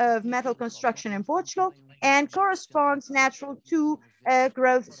area of metal construction in Portugal, and corresponds natural to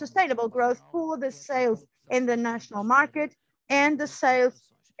growth, sustainable growth for the sales in the national market and the sales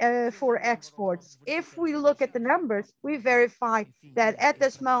for exports. If we look at the numbers, we verify that at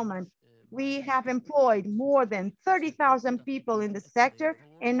this moment, we have employed more than 30,000 people in the sector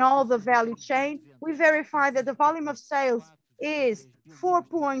in all the value chain. We verify that the volume of sales is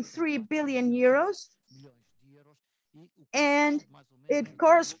 4.3 billion euros, and it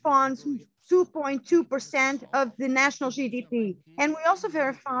corresponds 2.2% of the national GDP. And we also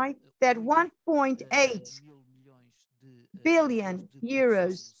verify that 1.8 billion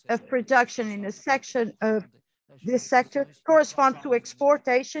euros of production in a section of this sector corresponds to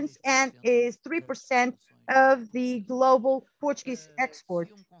exportations and is 3% of the global Portuguese export.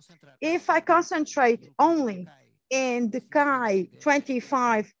 If I concentrate only in the CAI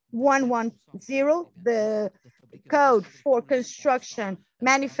 25110, the code for construction,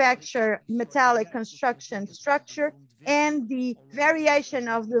 manufacture, metallic construction structure, and the variation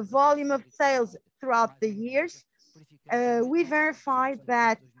of the volume of sales throughout the years, we verified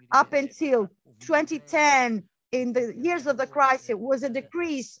that up until 2010, in the years of the crisis, was a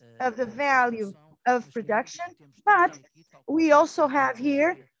decrease of the value of production, but we also have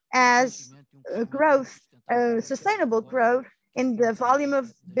here as growth, sustainable growth in the volume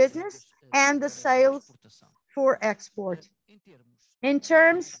of business and the sales for export. In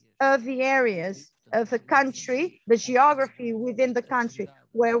terms of the areas of the country, the geography within the country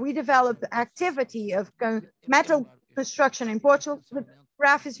where we develop the activity of metal construction in Portugal, the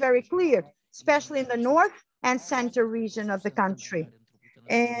graph is very clear, especially in the north and center region of the country,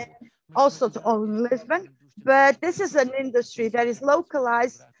 and also in Lisbon. But this is an industry that is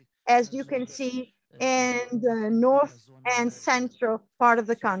localized, as you can see, in the north and central part of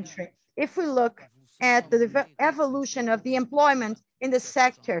the country. If we look at the evolution of the employment in the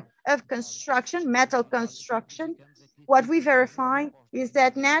sector of construction, metal construction, what we verify is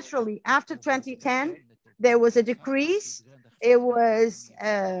that naturally after 2010, there was a decrease. It was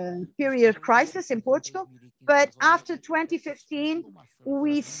a period of crisis in Portugal, but after 2015,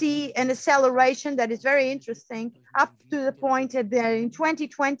 we see an acceleration that is very interesting, up to the point that in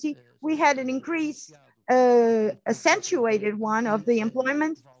 2020, we had an increase, accentuated one of the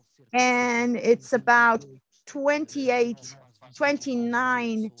employment, and it's about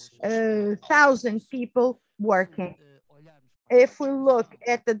 29,000 people working. If we look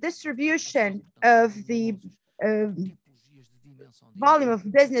at the distribution of the volume of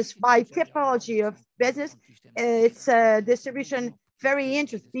business by typology of business, it's a distribution very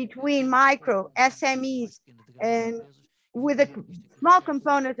interesting between micro, SMEs, and with a small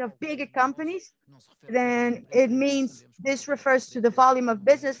component of bigger companies, then it means this refers to the volume of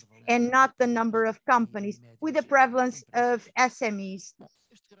business and not the number of companies, with the prevalence of SMEs.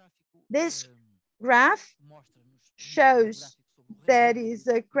 This graph shows that is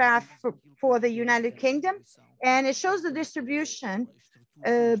a graph for the United Kingdom, and it shows the distribution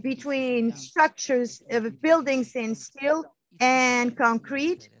between structures of buildings in steel and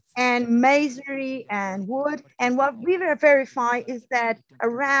concrete and masonry and wood. And what we verify is that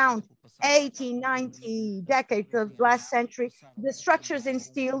around 80, 90 decades of last century, the structures in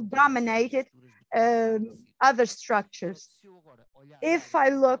steel dominated other structures. If I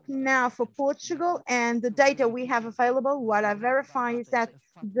look now for Portugal and the data we have available, what I verify is that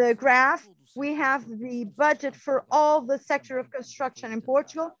the graph, we have the budget for all the sector of construction in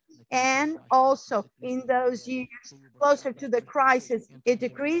Portugal, And also in those years closer to the crisis, it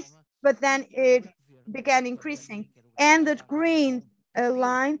decreased, but then it began increasing. And the green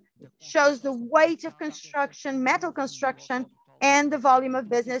line shows the weight of construction, metal construction, and the volume of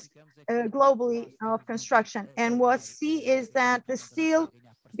business globally of construction. And what we see is that the steel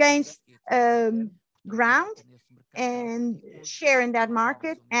gains ground and share in that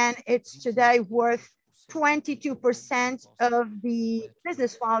market, and it's today worth 22% of the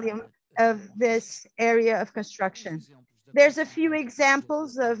business volume of this area of construction. There's a few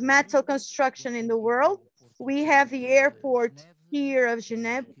examples of metal construction in the world. We have the airport here of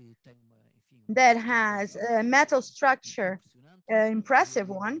Geneva that has a metal structure, an impressive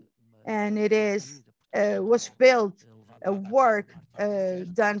one, and it is was built work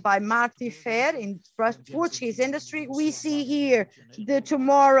done by Marti Fer in Portuguese industry. We see here the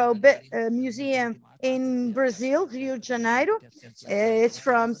Tomorrow Museum in Brazil, Rio de Janeiro. It's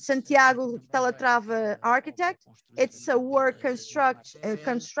from Santiago Calatrava architect. It's a work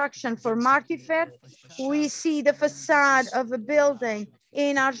construction for Marti Fer. We see the facade of a building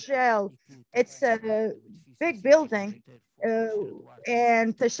in Argel. It's a big building.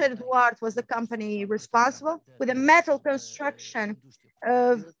 And Teixeira Duarte was the company responsible with the metal construction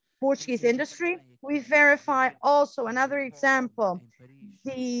of Portuguese industry. We verify also another example,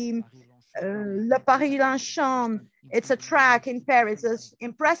 the Le Paris-Longchamp. It's a track in Paris, an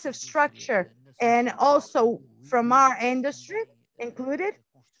impressive structure, and also from our industry included.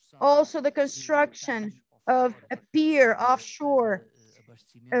 Also the construction of a pier offshore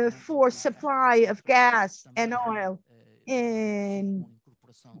for supply of gas and oil, and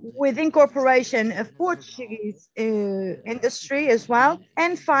with incorporation of Portuguese industry as well.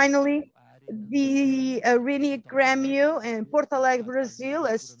 And finally, the Rini Grêmio in Porto Alegre, Brazil,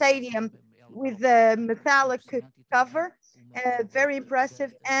 a stadium with a metallic cover, very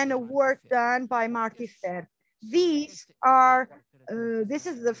impressive, and a work done by Marti Fer. These are this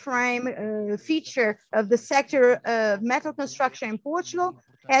is the frame feature of the sector of metal construction in Portugal.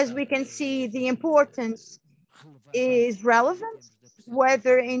 As we can see, the importance is relevant,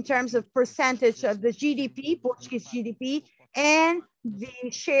 whether in terms of percentage of the GDP, Portuguese GDP, and the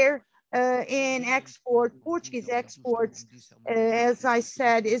share in export, Portuguese exports, as I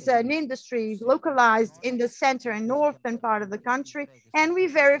said, is an industry localized in the center and northern part of the country, and we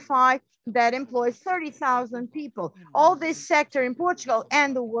verify that employs 30,000 people. All this sector in Portugal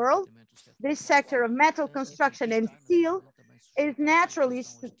and the world, this sector of metal construction and steel is naturally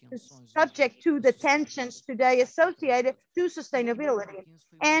subject to the tensions today associated to sustainability.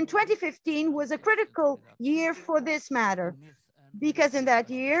 And 2015 was a critical year for this matter, because in that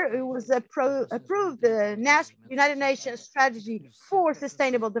year it was approved the United Nations Strategy for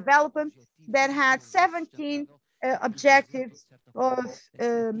Sustainable Development that had 17 objectives of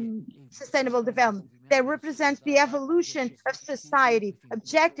sustainable development that represents the evolution of society,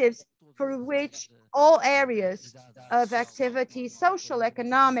 objectives for which all areas of activity, social,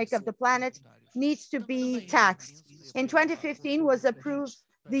 economic of the planet needs to be taxed. In 2015 was approved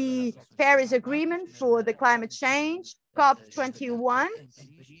the Paris Agreement for the climate change, COP21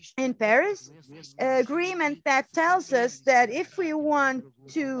 in Paris, an agreement that tells us that if we want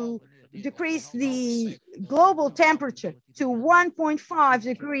to decrease the global temperature to 1.5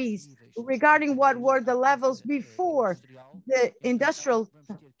 degrees regarding what were the levels before the industrial,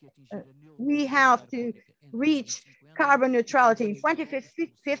 we have to reach carbon neutrality in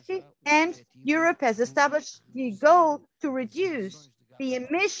 2050, and Europe has established the goal to reduce the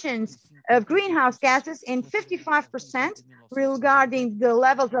emissions of greenhouse gases in 55% regarding the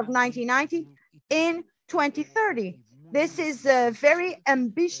levels of 1990 in 2030. This is a very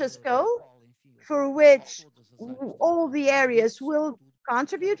ambitious goal for which all the areas will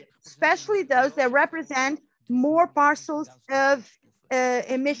contribute, especially those that represent more parcels of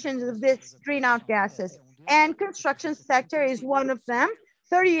emissions of these greenhouse gases. And construction sector is one of them.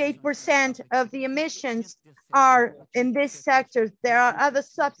 38% of the emissions are in this sector. There are other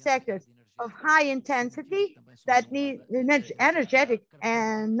subsectors of high intensity that need energetic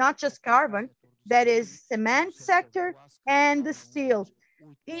and not just carbon, that is cement sector and the steel.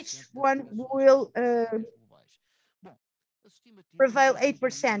 Each one will prevail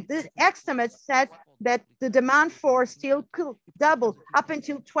 8%. The estimate said that the demand for steel could double up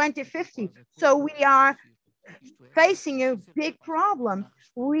until 2050. So we are facing a big problem.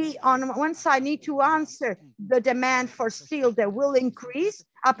 We, on one side, need to answer the demand for steel that will increase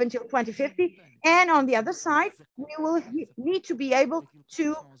up until 2050. And on the other side, we will need to be able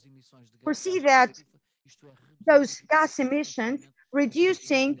to foresee that those gas emissions,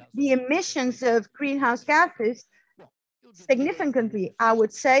 reducing the emissions of greenhouse gases significantly, I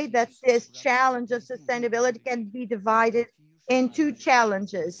would say that this challenge of sustainability can be divided in two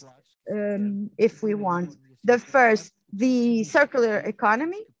challenges, if we want. The first, the circular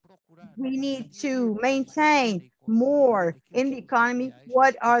economy. We need to maintain more in the economy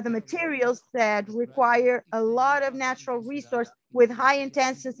what are the materials that require a lot of natural resource with high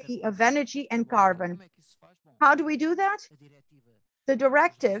intensity of energy and carbon. How do we do that? The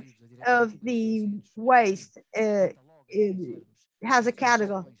directive of the waste has a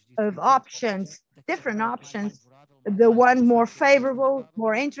catalog of options, different options, the one more favorable,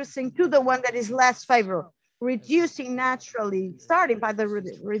 more interesting, to the one that is less favorable, reducing naturally, starting by the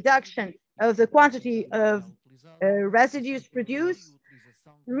reduction of the quantity of residues produced,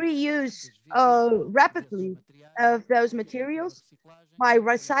 reuse rapidly of those materials by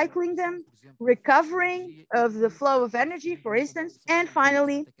recycling them, recovering of the flow of energy, for instance, and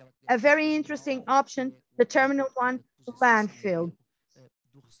finally, a very interesting option, the terminal one, landfill.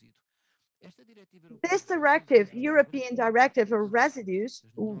 This directive, European Directive of Residues,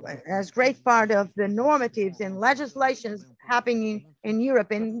 as great part of the normatives and legislations happening in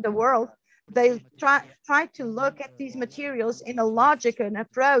Europe, in the world, they try to look at these materials in a logic and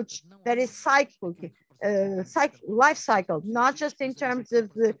approach that is cyclic, life cycle, not just in terms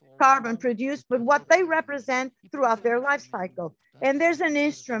of the carbon produced, but what they represent throughout their life cycle. And there's an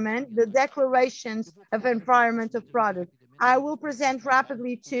instrument, the declarations of environmental product. I will present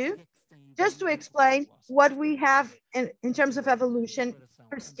rapidly too, just to explain what we have in terms of evolution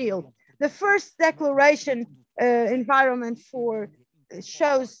for steel. The first declaration environment for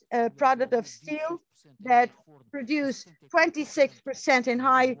shows a product of steel that produce 26% in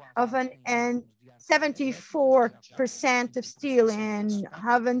high oven and 74% of steel in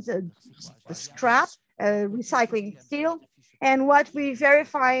ovens, scrap, recycling steel. And what we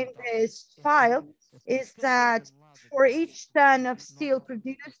verify in this file is that for each ton of steel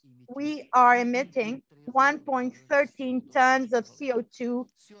produced, we are emitting 1.13 tons of CO2.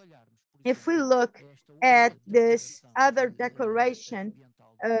 If we look at this other declaration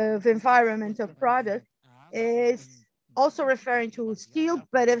of environmental product, is also referring to steel,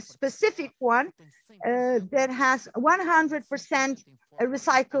 but a specific one that has 100%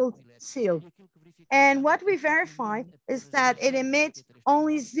 recycled steel. And what we verify is that it emits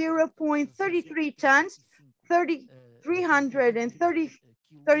only 0.33 tons,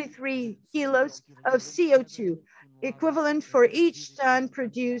 333 kilos of CO2, equivalent for each ton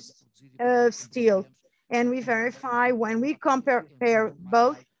produced of steel. And we verify when we compare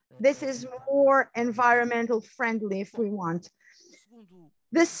both, this is more environmental friendly if we want.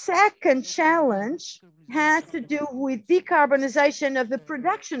 The second challenge has to do with decarbonization of the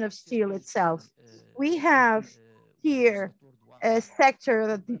production of steel itself. We have here a sector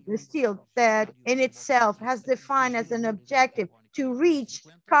of the steel that in itself has defined as an objective to reach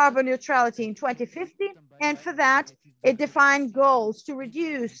carbon neutrality in 2050. And for that, it defined goals to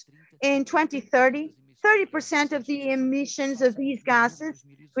reduce in 2030, 30% of the emissions of these gases,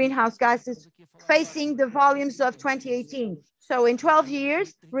 greenhouse gases, facing the volumes of 2018. So in 12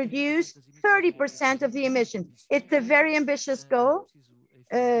 years, reduce 30% of the emissions. It's a very ambitious goal.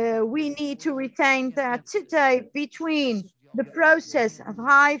 We need to retain that today between the process of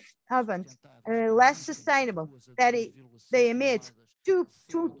high ovens, less sustainable, that they emit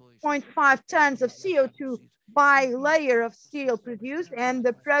 2.5 tons of CO2 by layer of steel produced, and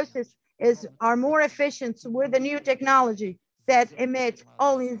the process are more efficient with the new technology that emit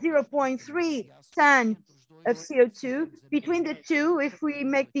only 0.3 ton of CO2. Between the two, if we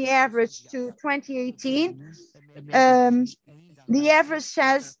make the average to 2018, the average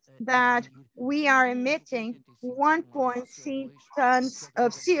says that we are emitting 1.6 tons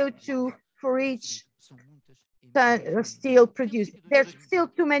of CO2 for each ton of steel produced. There's still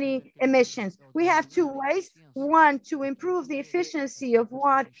too many emissions. We have two ways. One, to improve the efficiency of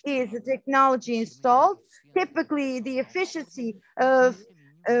what is the technology installed, typically the efficiency of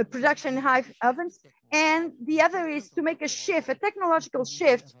production high ovens. And the other is to make a shift, a technological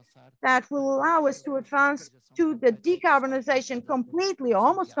shift that will allow us to advance to the decarbonization completely,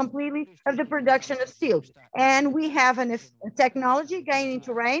 almost completely, of the production of steel. And we have a technology gaining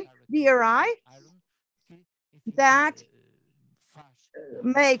terrain, DRI, that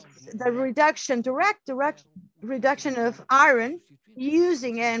makes the reduction, direct reduction of iron,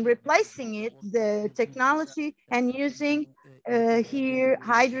 using and replacing it, the technology, and using here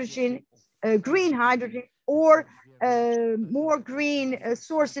hydrogen, green hydrogen, or more green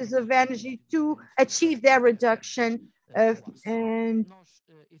sources of energy to achieve their reduction. And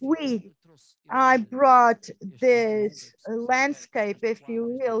I brought this landscape, if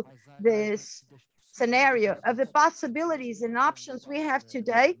you will, this scenario of the possibilities and options we have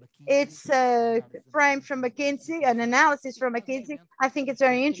today. It's a frame from McKinsey, an analysis from McKinsey. I think it's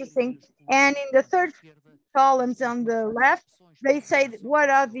very interesting. And in the third columns on the left, they say what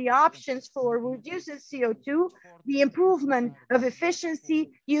are the options for reducing CO2, the improvement of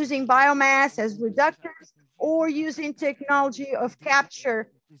efficiency using biomass as reductors, or using technology of capture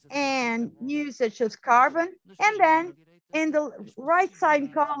and usage of carbon. And then in the right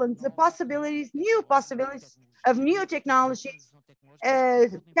side columns, the possibilities, new possibilities of new technologies,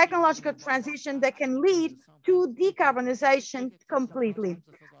 technological transition that can lead to decarbonization completely.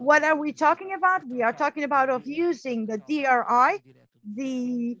 What are we talking about? We are talking about of using the DRI,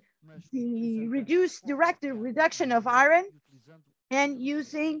 the direct reduction of iron, and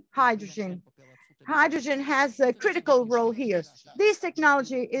using hydrogen. Hydrogen has a critical role here. This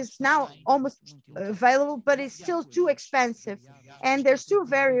technology is now almost available, but it's still too expensive. And there's two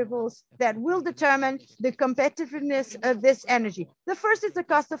variables that will determine the competitiveness of this energy. The first is the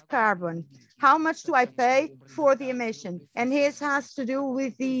cost of carbon. How much do I pay for the emission? And this has to do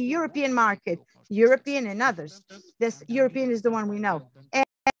with the European market, European and others. This European is the one we know.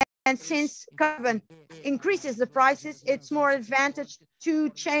 And since carbon increases the prices, it's more advantage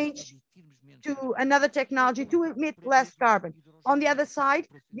to change to another technology to emit less carbon. On the other side,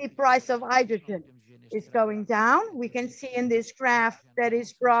 the price of hydrogen is going down. We can see in this graph that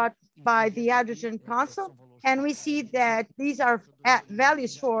is brought by the Hydrogen Council, and we see that these are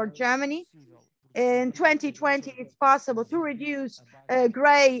values for Germany. In 2020, it's possible to reduce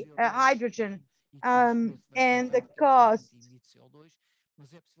gray hydrogen and the cost,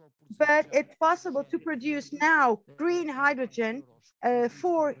 but it's possible to produce now green hydrogen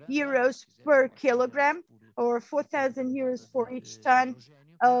 4 euros per kilogram, or 4,000 euros for each ton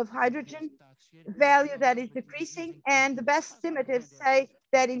of hydrogen, value that is decreasing. And the best estimates say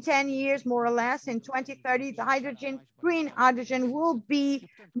that in 10 years, more or less, in 2030, the green hydrogen will be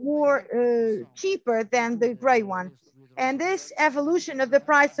more cheaper than the gray one. And this evolution of the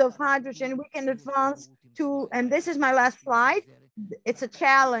price of hydrogen, we can advance to, and this is my last slide, it's a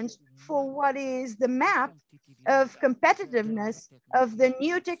challenge for what is the map of competitiveness of the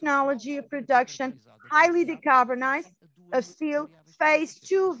new technology of production, highly decarbonized of steel, face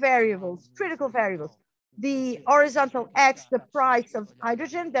two variables, critical variables. The horizontal X, the price of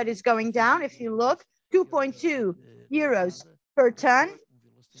hydrogen that is going down, if you look, 2.2 euros per ton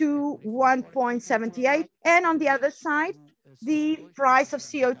to 1.78. And on the other side, the price of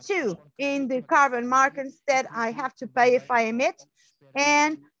CO2 in the carbon markets that I have to pay if I emit.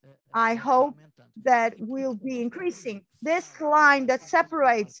 And I hope that will be increasing. This line that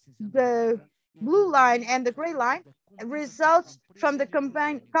separates the blue line and the gray line results from the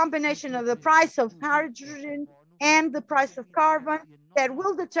combination of the price of hydrogen and the price of carbon that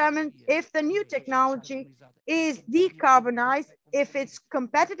will determine if the new technology is decarbonized, if it's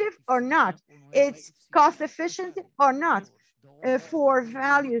competitive or not, it's cost efficient or not. For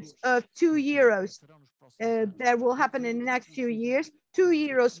values of 2 euros that will happen in the next few years, 2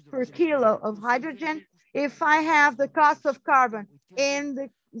 euros per kilo of hydrogen. If I have the cost of carbon in the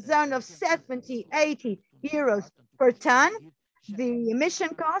zone of 70, 80 euros per ton, the emission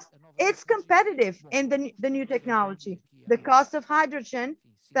cost, it's competitive in the new technology. The cost of hydrogen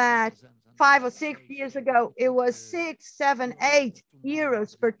that 5 or 6 years ago, it was 6, 7, 8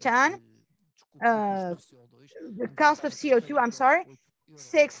 euros per ton. The cost of CO2, I'm sorry,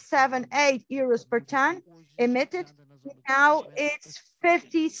 6, 7, 8 euros per ton emitted. Now it's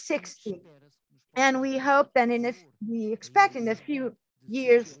 50, 60. And we hope that we expect in a few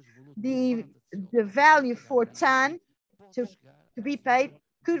years, the value for ton to be paid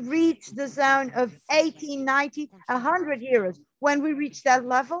could reach the zone of 80, 90, 100 euros. When we reach that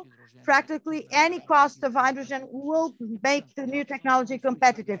level, practically any cost of hydrogen will make the new technology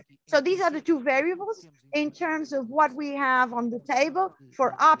competitive. So these are the two variables in terms of what we have on the table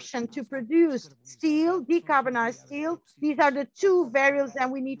for option to produce steel, decarbonized steel. These are the two variables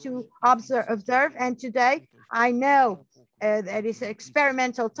that we need to observe. And today, I know that is an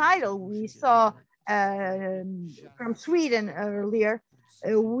experimental title. We saw from Sweden earlier,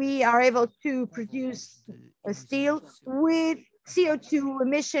 we are able to produce steel with CO2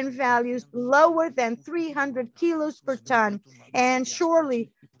 emission values lower than 300 kilos per ton. And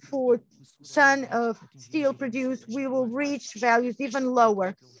surely for ton of steel produced, we will reach values even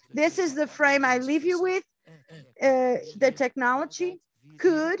lower. This is the frame I leave you with. The technology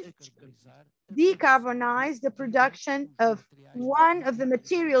could decarbonize the production of one of the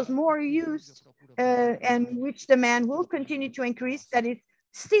materials more used and which demand will continue to increase, that is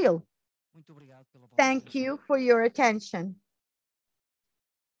steel. Thank you for your attention.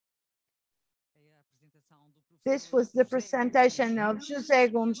 This was the presentation of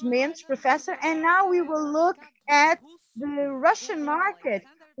José Gomes Mendes, professor, and now we will look at the Russian market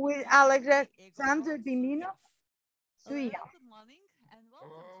with Alexander Dimino.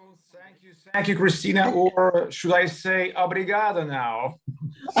 Oh, thank you, Christina, or should I say obrigado now?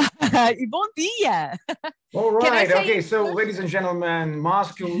 Bom dia. All right, okay, so ladies and gentlemen,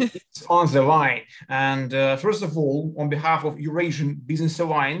 Moscow is on the line. And first of all, on behalf of Eurasian Business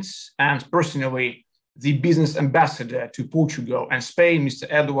Alliance and personally the business ambassador to Portugal and Spain, Mr.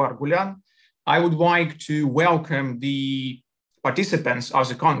 Eduard Gulan, I would like to welcome the participants of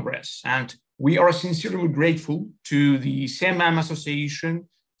the Congress. And we are sincerely grateful to the CMM Association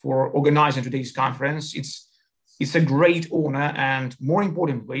for organizing today's conference. It's a great honor, and more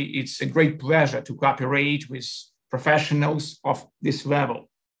importantly, it's a great pleasure to cooperate with professionals of this level.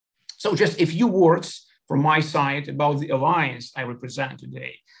 So just a few words from my side about the alliance I represent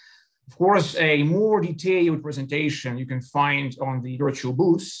today. Of course, a more detailed presentation you can find on the virtual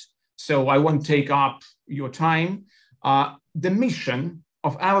booths, so I won't take up your time. The mission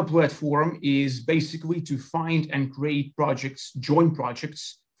of our platform is basically to find and create projects, joint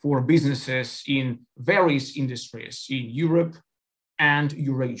projects, for businesses in various industries in Europe and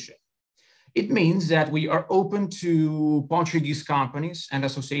Eurasia. It means that we are open to Portuguese companies and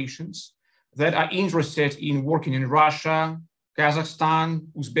associations that are interested in working in Russia, Kazakhstan,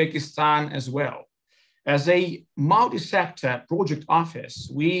 Uzbekistan as well. As a multi-sector project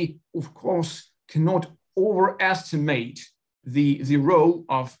office, we, of course, cannot overestimate the role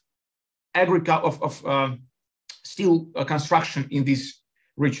of steel construction in these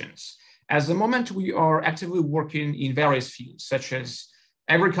regions. At the moment, we are actively working in various fields, such as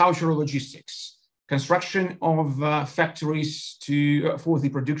agricultural logistics, construction of factories for the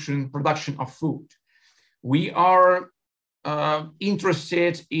production of food. We are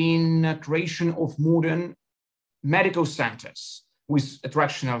interested in creation of modern medical centers with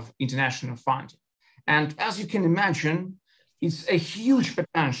attraction of international funding. And as you can imagine, it's a huge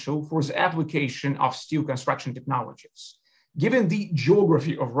potential for the application of steel construction technologies. Given the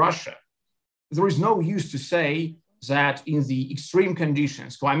geography of Russia, there is no use to say that in the extreme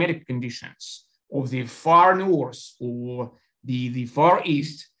conditions, climatic conditions of the far north or the far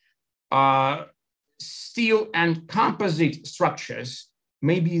east, steel and composite structures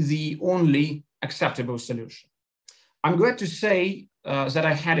may be the only acceptable solution. I'm glad to say that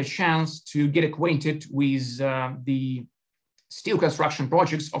I had a chance to get acquainted with the steel construction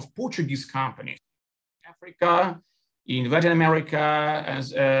projects of Portuguese companies in Africa, in Latin America,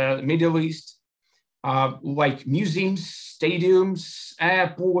 as Middle East, like museums, stadiums,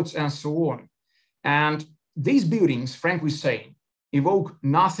 airports, and so on. And these buildings, frankly saying, evoke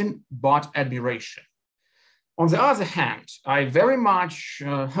nothing but admiration. On the other hand, I very much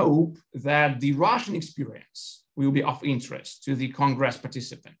hope that the Russian experience will be of interest to the Congress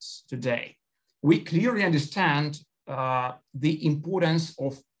participants today. We clearly understand the importance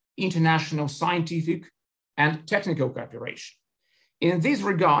of international scientific and technical cooperation. In this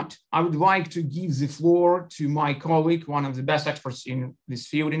regard, I would like to give the floor to my colleague, one of the best experts in this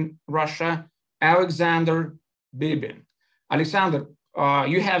field in Russia, Alexander Bibin. Alexander,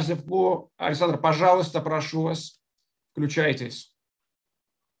 you have the floor. Alexander, пожалуйста, прошу вас, включайтесь.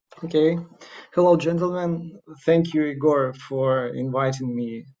 Okay. Hello, gentlemen. Thank you, Igor, for inviting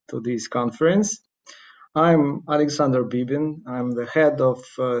me to this conference. I'm Alexander Bibin. I'm the head of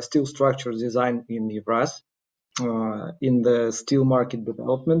steel structure design in EVRAS, in the steel market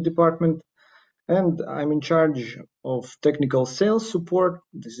development department. And I'm in charge of technical sales support.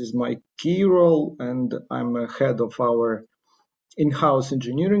 This is my key role, and I'm a head of our in-house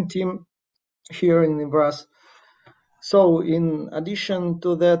engineering team here in EVRAS. So in addition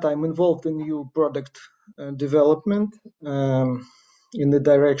to that, I'm involved in new product development in the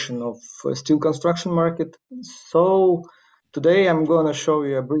direction of steel construction market. So today I'm going to show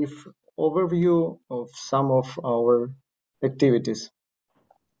you a brief overview of some of our activities.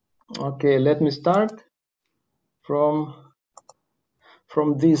 Okay, let me start from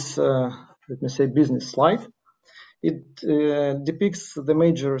this, let me say, business slide. It depicts the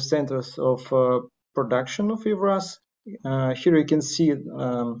major centers of production of EVRAS. Here you can see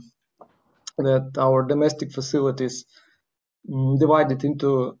that our domestic facilities divided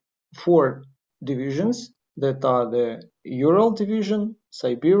into 4 divisions that are the Ural division,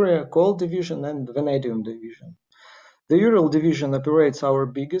 Siberia Coal division, and Vanadium division. The Ural division operates our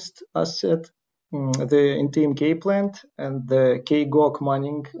biggest asset, the NTMK plant and the KGOK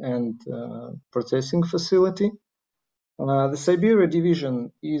mining and processing facility. The Siberia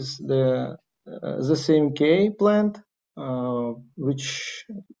division is the CMK plant, which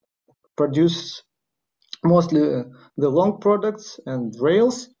produces mostly the long products and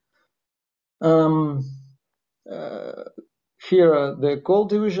rails. Here the coal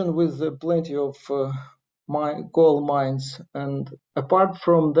division with plenty of coal mines, and apart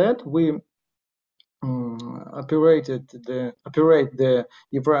from that, we operate the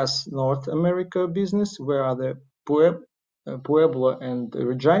EVRAS North America business, where the Pueblo and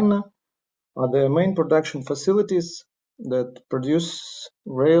Regina are the main production facilities that produce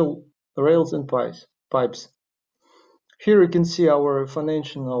rails and pipes. Here you can see our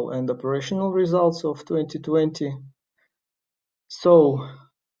financial and operational results of 2020. So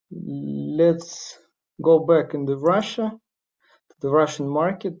let's go back into Russia, the Russian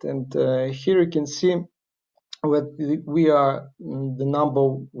market, and here you can see that we are the number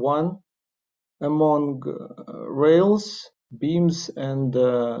one among rails, beams, and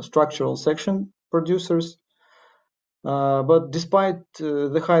structural section producers. But despite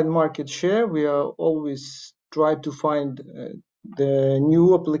the high market share, we are always try to find the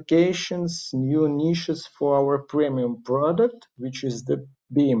new applications, new niches for our premium product, which is the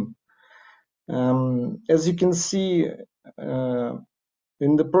beam. As you can see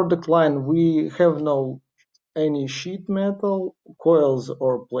in the product line, we have no any sheet metal, coils,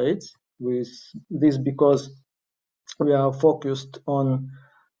 or plates. With this, because we are focused on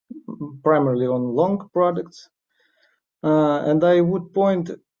primarily on long products. And I would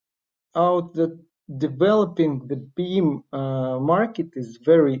point out that developing the beam market is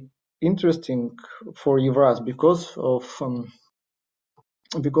very interesting for EVRAS because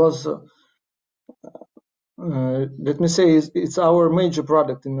let me say it's our major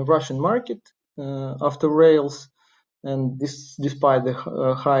product in the Russian market after rails, and despite the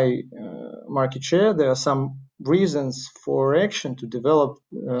high market share, there are some reasons for action to develop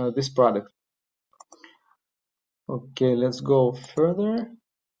this product. Okay, let's go further.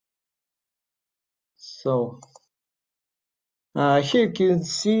 So here you can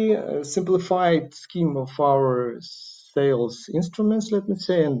see a simplified scheme of our sales instruments, let me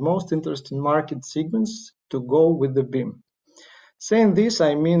say, and most interesting market segments to go with the beam. Saying this,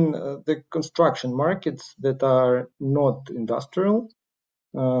 I mean the construction markets that are not industrial,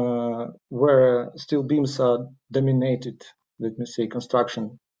 where steel beams are dominated, let me say,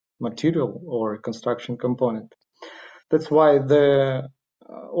 construction material or construction component. That's why the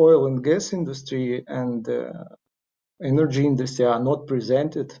oil and gas industry and energy industry are not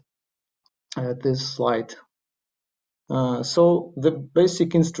presented at this slide. So the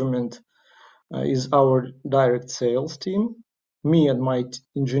basic instrument is our direct sales team. Me and my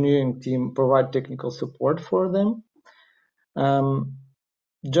engineering team provide technical support for them.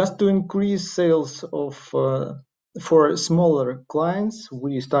 Just to increase sales of for smaller clients,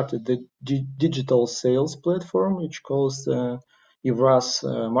 we started the digital sales platform, which calls EVRAS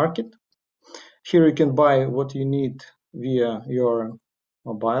Market. Here you can buy what you need via your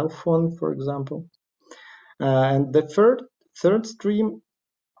mobile phone, for example. And the third stream,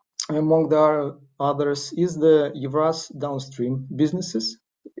 among the others, is the EVRAS downstream businesses.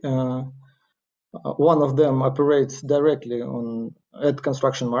 One of them operates directly at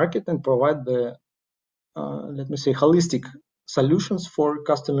construction market and provide the let me say holistic solutions for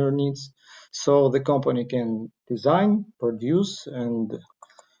customer needs, so the company can design, produce, and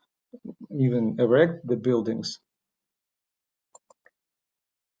even erect the buildings.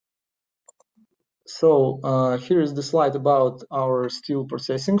 So here is the slide about our steel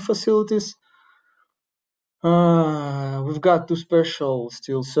processing facilities. We've got two special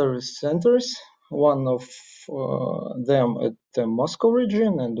steel service centers, one of them at the Moscow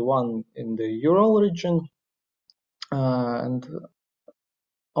region and one in the Ural region. And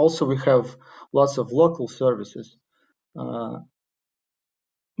also we have lots of local services.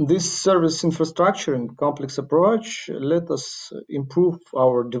 This service infrastructure and complex approach let us improve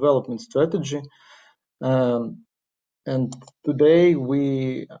our development strategy. And today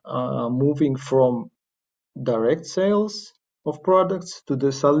we are moving from direct sales of products to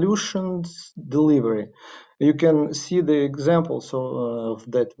the solutions delivery. You can see the examples of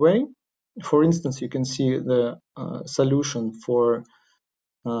that way. For instance, you can see the solution for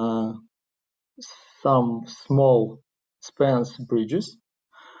some small spans bridges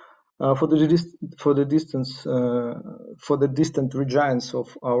for the distant regions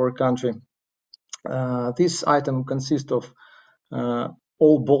of our country. This item consists of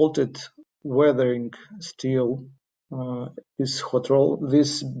all bolted weathering steel. Is hot roll.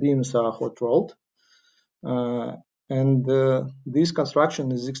 These beams are hot rolled, and this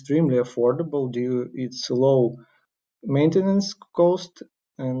construction is extremely affordable due to its low maintenance cost.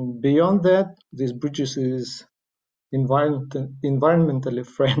 And beyond that, these bridges is environmentally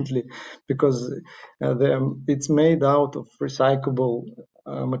friendly because it's made out of recyclable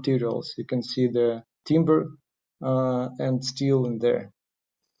materials. You can see the timber and steel in there.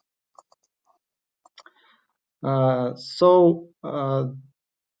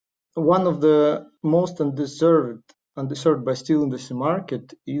 One of the most underserved by steel industry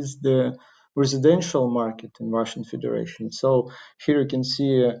market is the residential market in Russian Federation. So here you can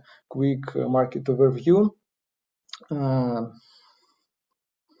see a quick market overview.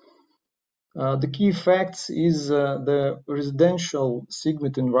 The key facts is the residential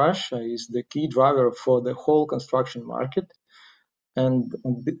segment in Russia is the key driver for the whole construction market, and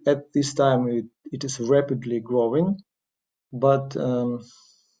at this time it is rapidly growing. But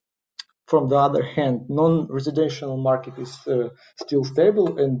from the other hand, non-residential market is still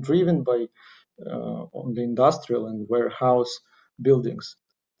stable and driven by on the industrial and warehouse buildings.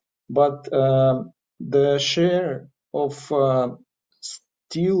 But the share of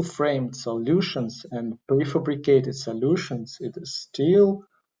steel-framed solutions and prefabricated solutions, it is still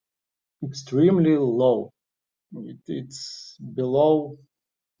extremely low. It's below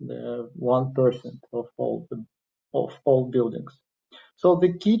the 1% of all buildings. So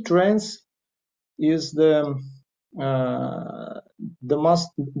the key trends is the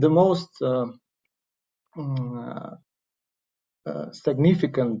most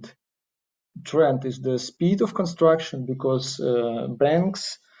significant trend is the speed of construction, because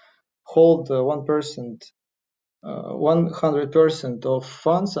banks hold 1%, 100% of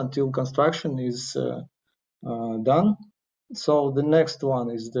funds until construction is done. So the next one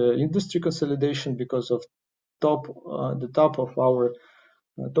is the industry consolidation, because of the top of our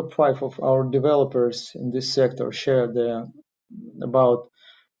top 5 of our developers in this sector share about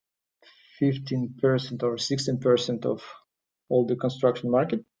 15% or 16% of all the construction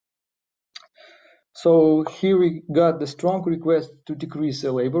market. So here we got the strong request to decrease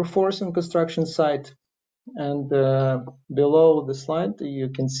the labor force on construction site, and below the slide you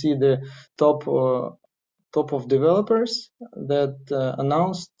can see the top of developers that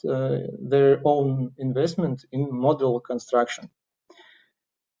announced their own investment in modular construction.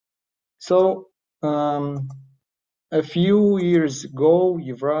 So a few years ago,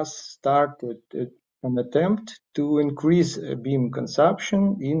 Evras started an attempt to increase beam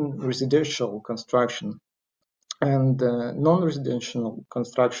consumption in residential construction and non-residential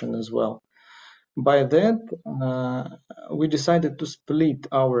construction as well. By that, we decided to split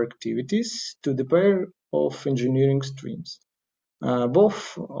our activities to the pair of engineering streams.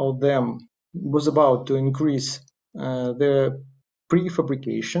 Both of them was about to increase the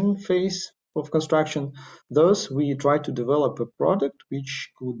prefabrication phase of construction. Thus, we tried to develop a product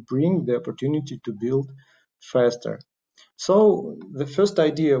which could bring the opportunity to build faster. So the first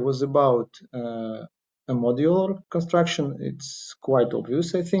idea was about a modular construction. It's quite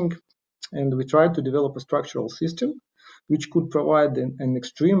obvious, I think. And we tried to develop a structural system which could provide an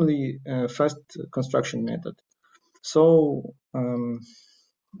extremely fast construction method. So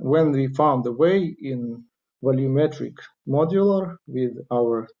when we found the way in volumetric modular with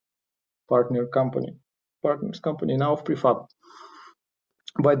our partners company now of Prefab.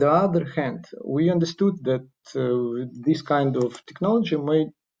 By the other hand, we understood that this kind of technology may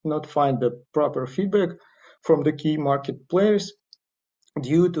not find the proper feedback from the key market players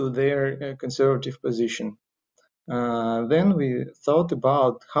due to their conservative position. Then we thought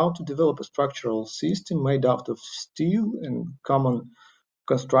about how to develop a structural system made out of steel and common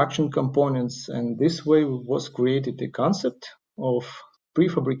construction components, and this way was created a concept of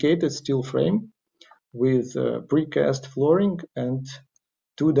prefabricated steel frame with precast flooring and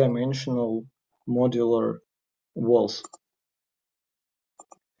two-dimensional modular walls.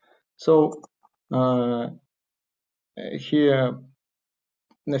 So here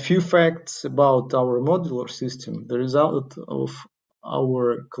a few facts about our modular system. The result of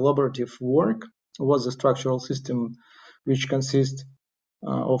our collaborative work was a structural system which consists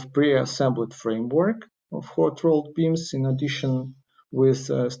of pre-assembled framework of hot-rolled beams, in addition with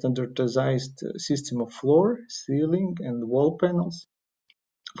a standardized system of floor, ceiling, and wall panels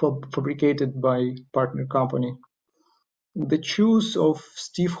fabricated by partner company. The choice of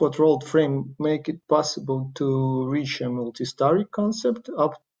stiff hot-rolled frame make it possible to reach a multi-story concept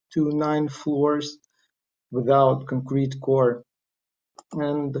up to 9 floors without concrete core.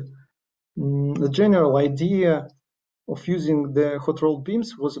 And the general idea of using the hot-rolled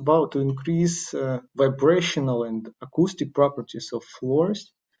beams was about to increase vibrational and acoustic properties of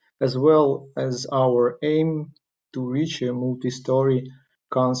floors, as well as our aim to reach a multi-story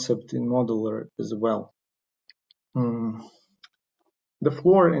concept in modular as well. The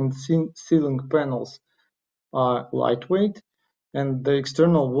floor and ceiling panels are lightweight, and the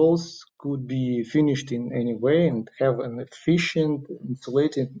external walls could be finished in any way and have an efficient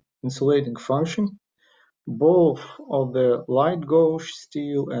insulating function. Both of the light gauge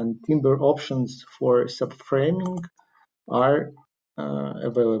steel and timber options for subframing are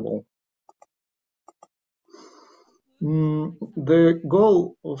available. The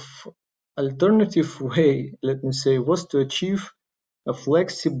goal of alternative way, let me say, was to achieve a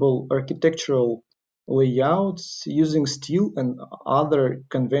flexible architectural layouts using steel and other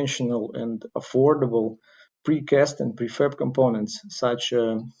conventional and affordable precast and prefab components, such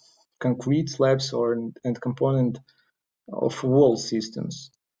concrete slabs and component of wall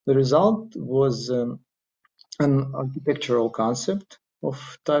systems. The result was an architectural concept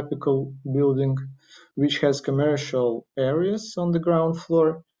of typical building, which has commercial areas on the ground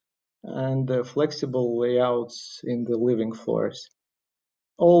floor and flexible layouts in the living floors.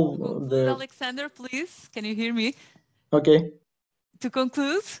 To conclude, Alexander, please, can you hear me? Okay. To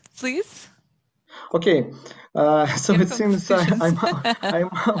conclude, please. Okay, so it seems I'm out of my time.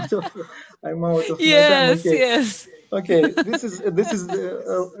 Okay. Yes. Okay, this is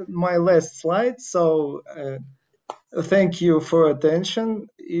my last slide. So thank you for attention.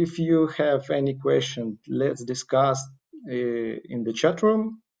 If you have any question, let's discuss in the chat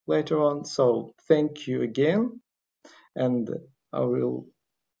room later on. So thank you again, and I'm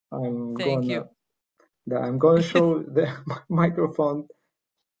gonna show the microphone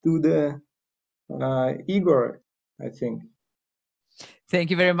to the Igor, I think. Thank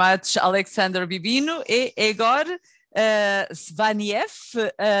you very much, Alexander Bibino. E Igor Svaniev,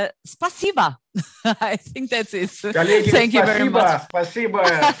 спасибо. I think that's it. Коллеги, Thank you very much. Спасибо.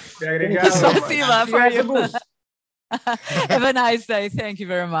 Спасибо. Have a nice day. Thank you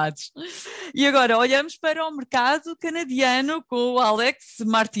very much. E agora olhamos para o mercado canadiano com o Alex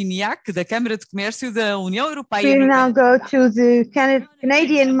Martiniak, da Câmara de Comércio da União Europeia. We now go to the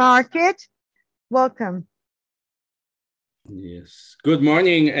Canadian market. Welcome. Yes. Good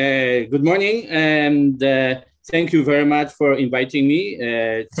morning. And thank you very much for inviting me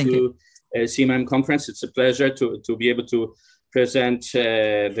to XIII Conference. It's a pleasure to be able to present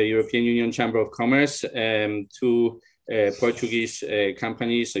the European Union Chamber of Commerce to Portuguese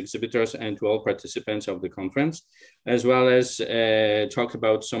companies, exhibitors, and to all participants of the conference, as well as talk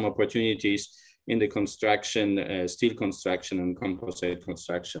about some opportunities in the construction, steel construction and composite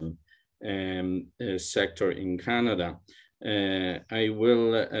construction sector in Canada. I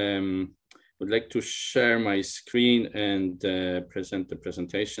would like to share my screen and present the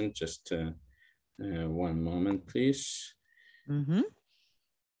presentation. Just one moment, please. Mm-hmm.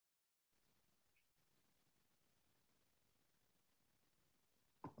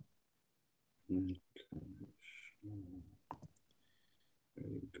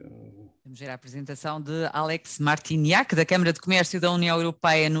 Vamos ver a apresentação de Alex Martiniak, da Câmara de Comércio da União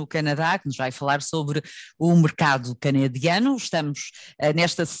Europeia no Canadá, que nos vai falar sobre o mercado canadiano. Estamos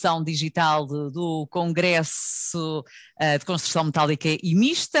nesta sessão digital do Congresso de Construção Metálica e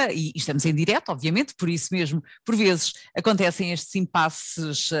Mista e estamos em direto, obviamente, por isso mesmo, por vezes, acontecem estes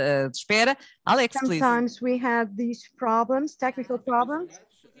impasses de espera. Alex, please. Sometimes we have these problems, technical problems.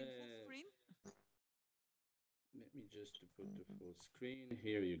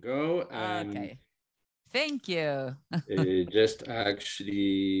 Here you go. Okay. Thank you. Just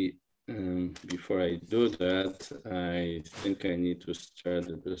actually, before I do that, I think I need to start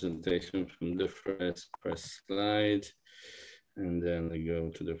the presentation from the first slide. And then I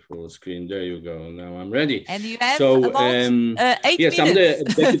go to the full screen. There you go. Now I'm ready. And you have about 8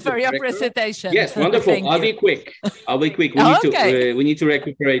 minutes for your presentation. Yes, wonderful. I'll be quick. We need to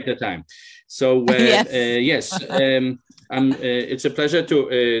recuperate the time. So yes, it's a pleasure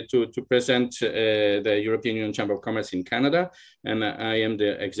to present the European Union Chamber of Commerce in Canada, and I am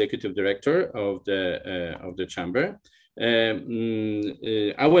the executive director of the chamber.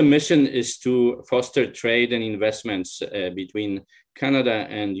 Our mission is to foster trade and investments between Canada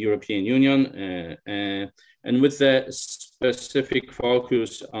and European Union, and with a specific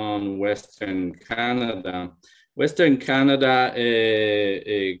focus on Western Canada. Western Canada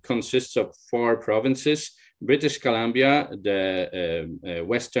consists of 4 provinces. British Columbia, the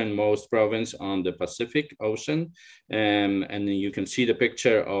westernmost province on the Pacific Ocean, and you can see the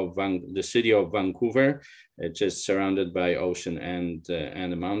picture of the city of Vancouver, just surrounded by ocean and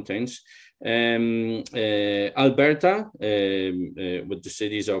the mountains. Alberta, with the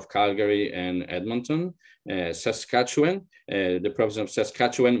cities of Calgary and Edmonton. Saskatchewan, the province of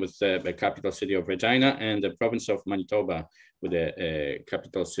Saskatchewan with the capital city of Regina, and the province of Manitoba with the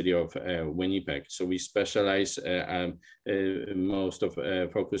capital city of Winnipeg. So we specialize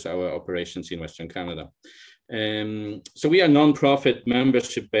focus our operations in Western Canada. So we are a non-profit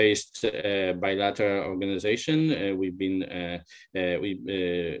membership-based bilateral organization. We've been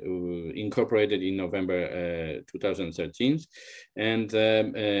incorporated in November 2013, and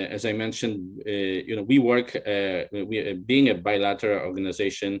as I mentioned, we work. Being a bilateral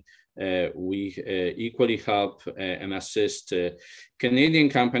organization, we equally help and assist Canadian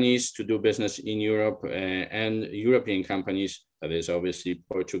companies to do business in Europe and European companies, that is obviously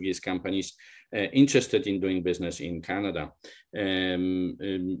Portuguese companies, interested in doing business in Canada.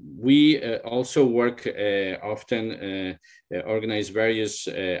 We also work often, organize various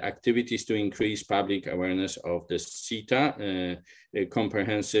activities to increase public awareness of the CETA, a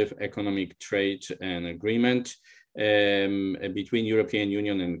comprehensive economic trade and agreement between European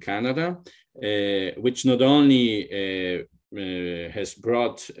Union and Canada, which not only has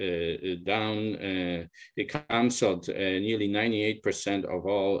brought down, cancelled nearly 98% of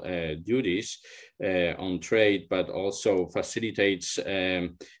all duties on trade, but also facilitates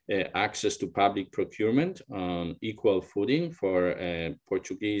access to public procurement on equal footing for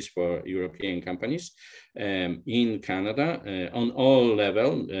Portuguese, for European companies in Canada on all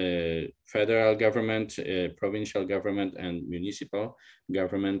levels, federal government, provincial government, and municipal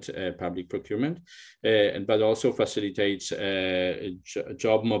government public procurement, but also facilitates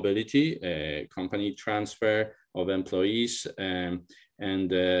job mobility, company transfer of employees, and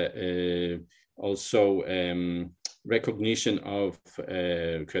also recognition of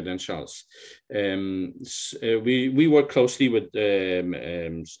credentials. We work closely with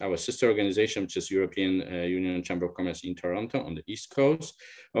our sister organization, which is European Union Chamber of Commerce in Toronto on the East Coast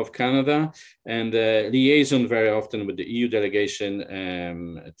of Canada, and liaison very often with the EU delegation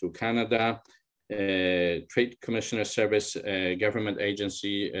to Canada, Trade Commissioner Service, government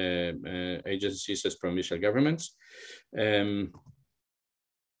agencies as provincial governments.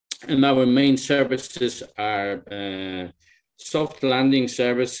 And our main services are soft landing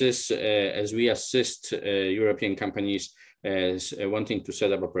services, as we assist European companies wanting to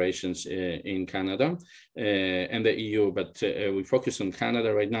set up operations in Canada and the EU, but we focus on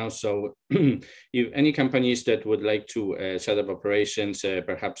Canada right now. So if any companies that would like to set up operations,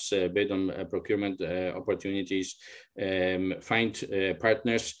 perhaps bid on procurement opportunities, find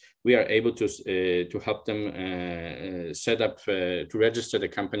partners, we are able to help them set up, to register the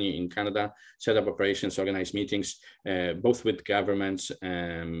company in Canada, set up operations, organize meetings, both with governments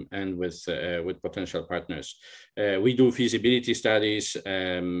and with potential partners. We do feasibility studies,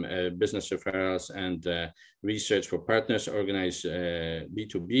 business referrals, and research for partners, organize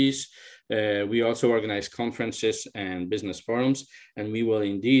B2Bs. We also organize conferences and business forums, and we will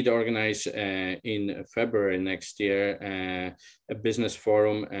indeed organize in February next year a business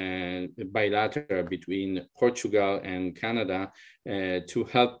forum bilateral between Portugal and Canada to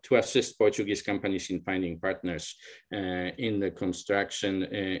help to assist Portuguese companies in finding partners in the construction,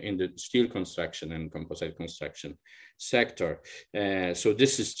 in the steel construction and composite construction sector. So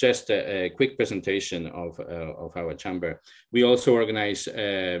this is just a quick presentation of our chamber. We also organize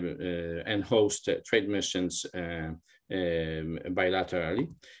and host trade missions bilaterally.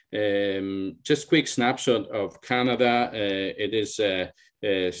 Just quick snapshot of Canada. It is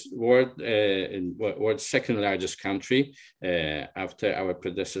world's second largest country after our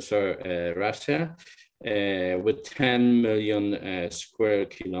predecessor, Russia, with 10 million square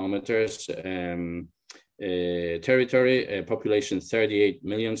kilometers territory, population 38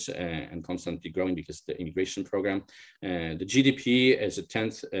 million, and constantly growing because of the immigration program. The GDP is the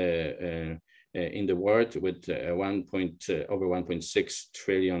 10th in the world with over 1.6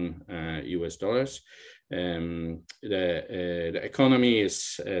 trillion US dollars. The economy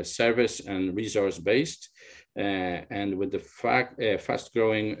is service and resource based, and with the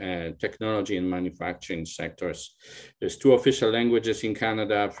fast-growing technology and manufacturing sectors. There's 2 official languages in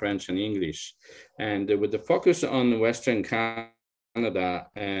Canada, French and English. And with the focus on Western Canada,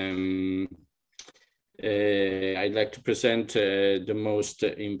 I'd like to present the most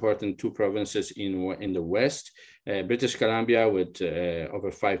important 2 provinces in the West. British Columbia with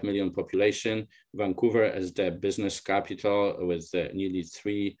over 5 million population, Vancouver as the business capital with nearly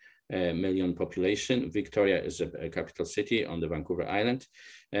 3 million population. Victoria is a capital city on the Vancouver Island.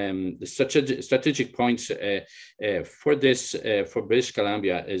 The strategic points for British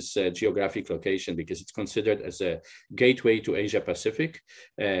Columbia is geographic location, because it's considered as a gateway to Asia Pacific,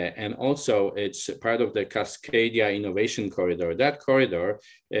 and also it's part of the Cascadia Innovation Corridor. That corridor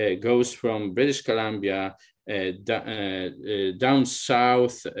goes from British Columbia down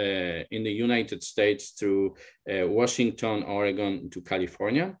south in the United States through Washington, Oregon to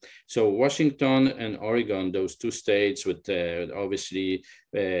California. So Washington and Oregon, those two states with obviously,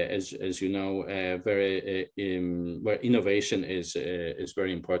 as you know, where innovation is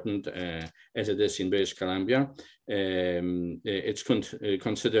very important, as it is in British Columbia. It's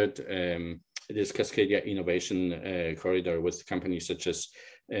considered this Cascadia Innovation Corridor with companies such as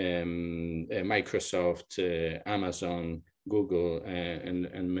Microsoft, Amazon, Google,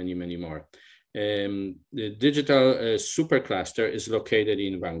 and many, many more. The digital supercluster is located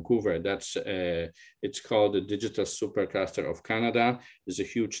in Vancouver. That's it's called the Digital Supercluster of Canada. It's a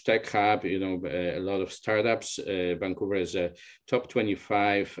huge tech hub, you know, a lot of startups. Vancouver is a top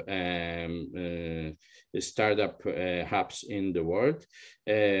 25 startup hubs in the world.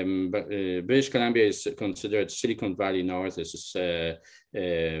 But British Columbia is considered Silicon Valley North. This is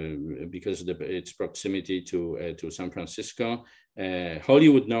because of its proximity to San Francisco.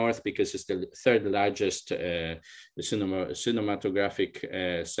 Hollywood North because it's the third largest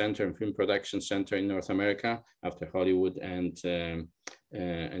cinematographic center and film production center in North America after Hollywood and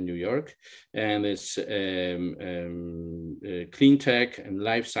New York. And it's clean tech and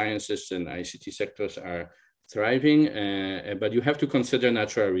life sciences and ICT sectors are thriving, but you have to consider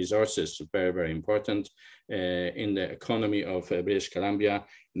natural resources, very, very important in the economy of British Columbia.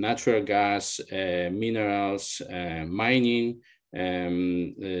 Natural gas, minerals, mining,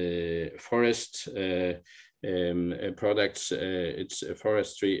 forest products, it's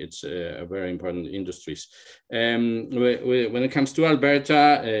forestry, it's a very important industries. When it comes to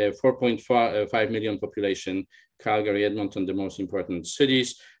Alberta, 4.5 million population, Calgary, Edmonton, the most important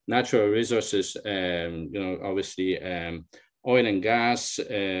cities, natural resources, you know, obviously oil and gas,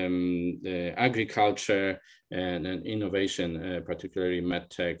 agriculture, and innovation, particularly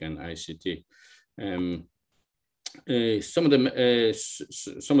medtech and ICT. Some of the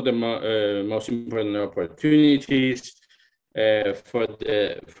most important opportunities for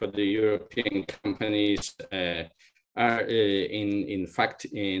the European companies are in fact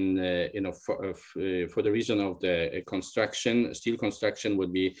you know, for the reason of the construction, steel construction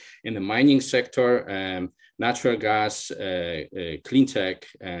would be in the mining sector, natural gas, clean tech,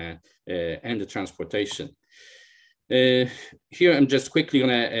 and the transportation. Here I'm just quickly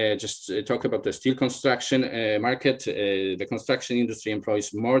gonna just talk about the steel construction market. The construction industry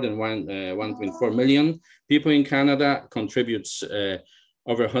employs more than 1.4 million people in Canada, contributes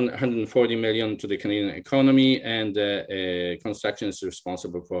over 140 million to the Canadian economy, and construction is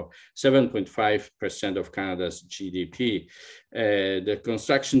responsible for 7.5% of Canada's GDP. The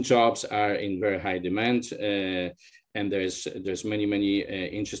construction jobs are in very high demand, and there's many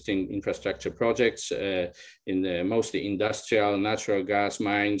interesting infrastructure projects in the mostly industrial, natural gas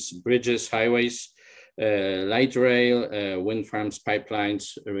mines, bridges, highways, light rail, wind farms,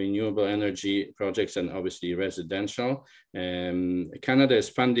 pipelines, renewable energy projects, and obviously residential. Canada is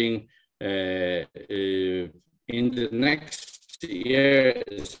funding in the next year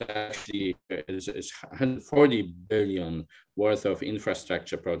is actually 140 billion worth of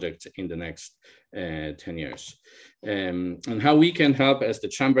infrastructure projects in the next 10 years. And how we can help as the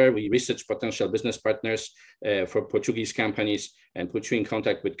Chamber, we research potential business partners for Portuguese companies and put you in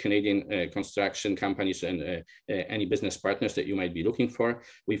contact with Canadian construction companies and any business partners that you might be looking for.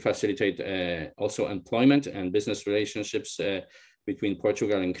 We facilitate also employment and business relationships between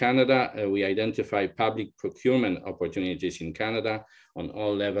Portugal and Canada. We identify public procurement opportunities in Canada on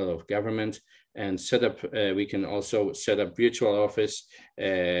all levels of government, and set up, we can also set up virtual office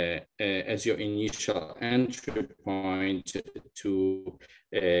as your initial entry point to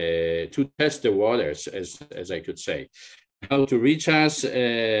test the waters, as I could say. How to reach us?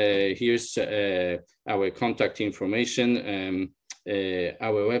 Here's our contact information.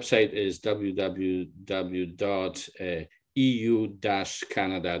 Our website is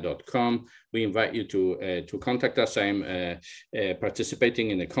www.eu-canada.com. We invite you to contact us. I'm participating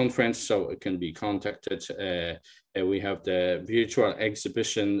in the conference, so it can be contacted. We have the virtual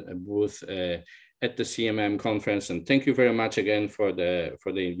exhibition booth at the CMM conference, and thank you very much again for the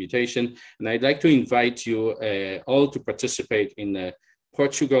invitation. And I'd like to invite you all to participate in the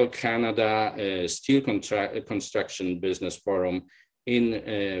Portugal-Canada Steel Construction Business Forum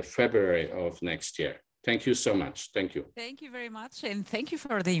in February of next year. Thank you so much. Thank you. Thank you very much, and thank you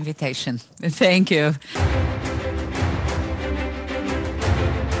for the invitation. Thank you.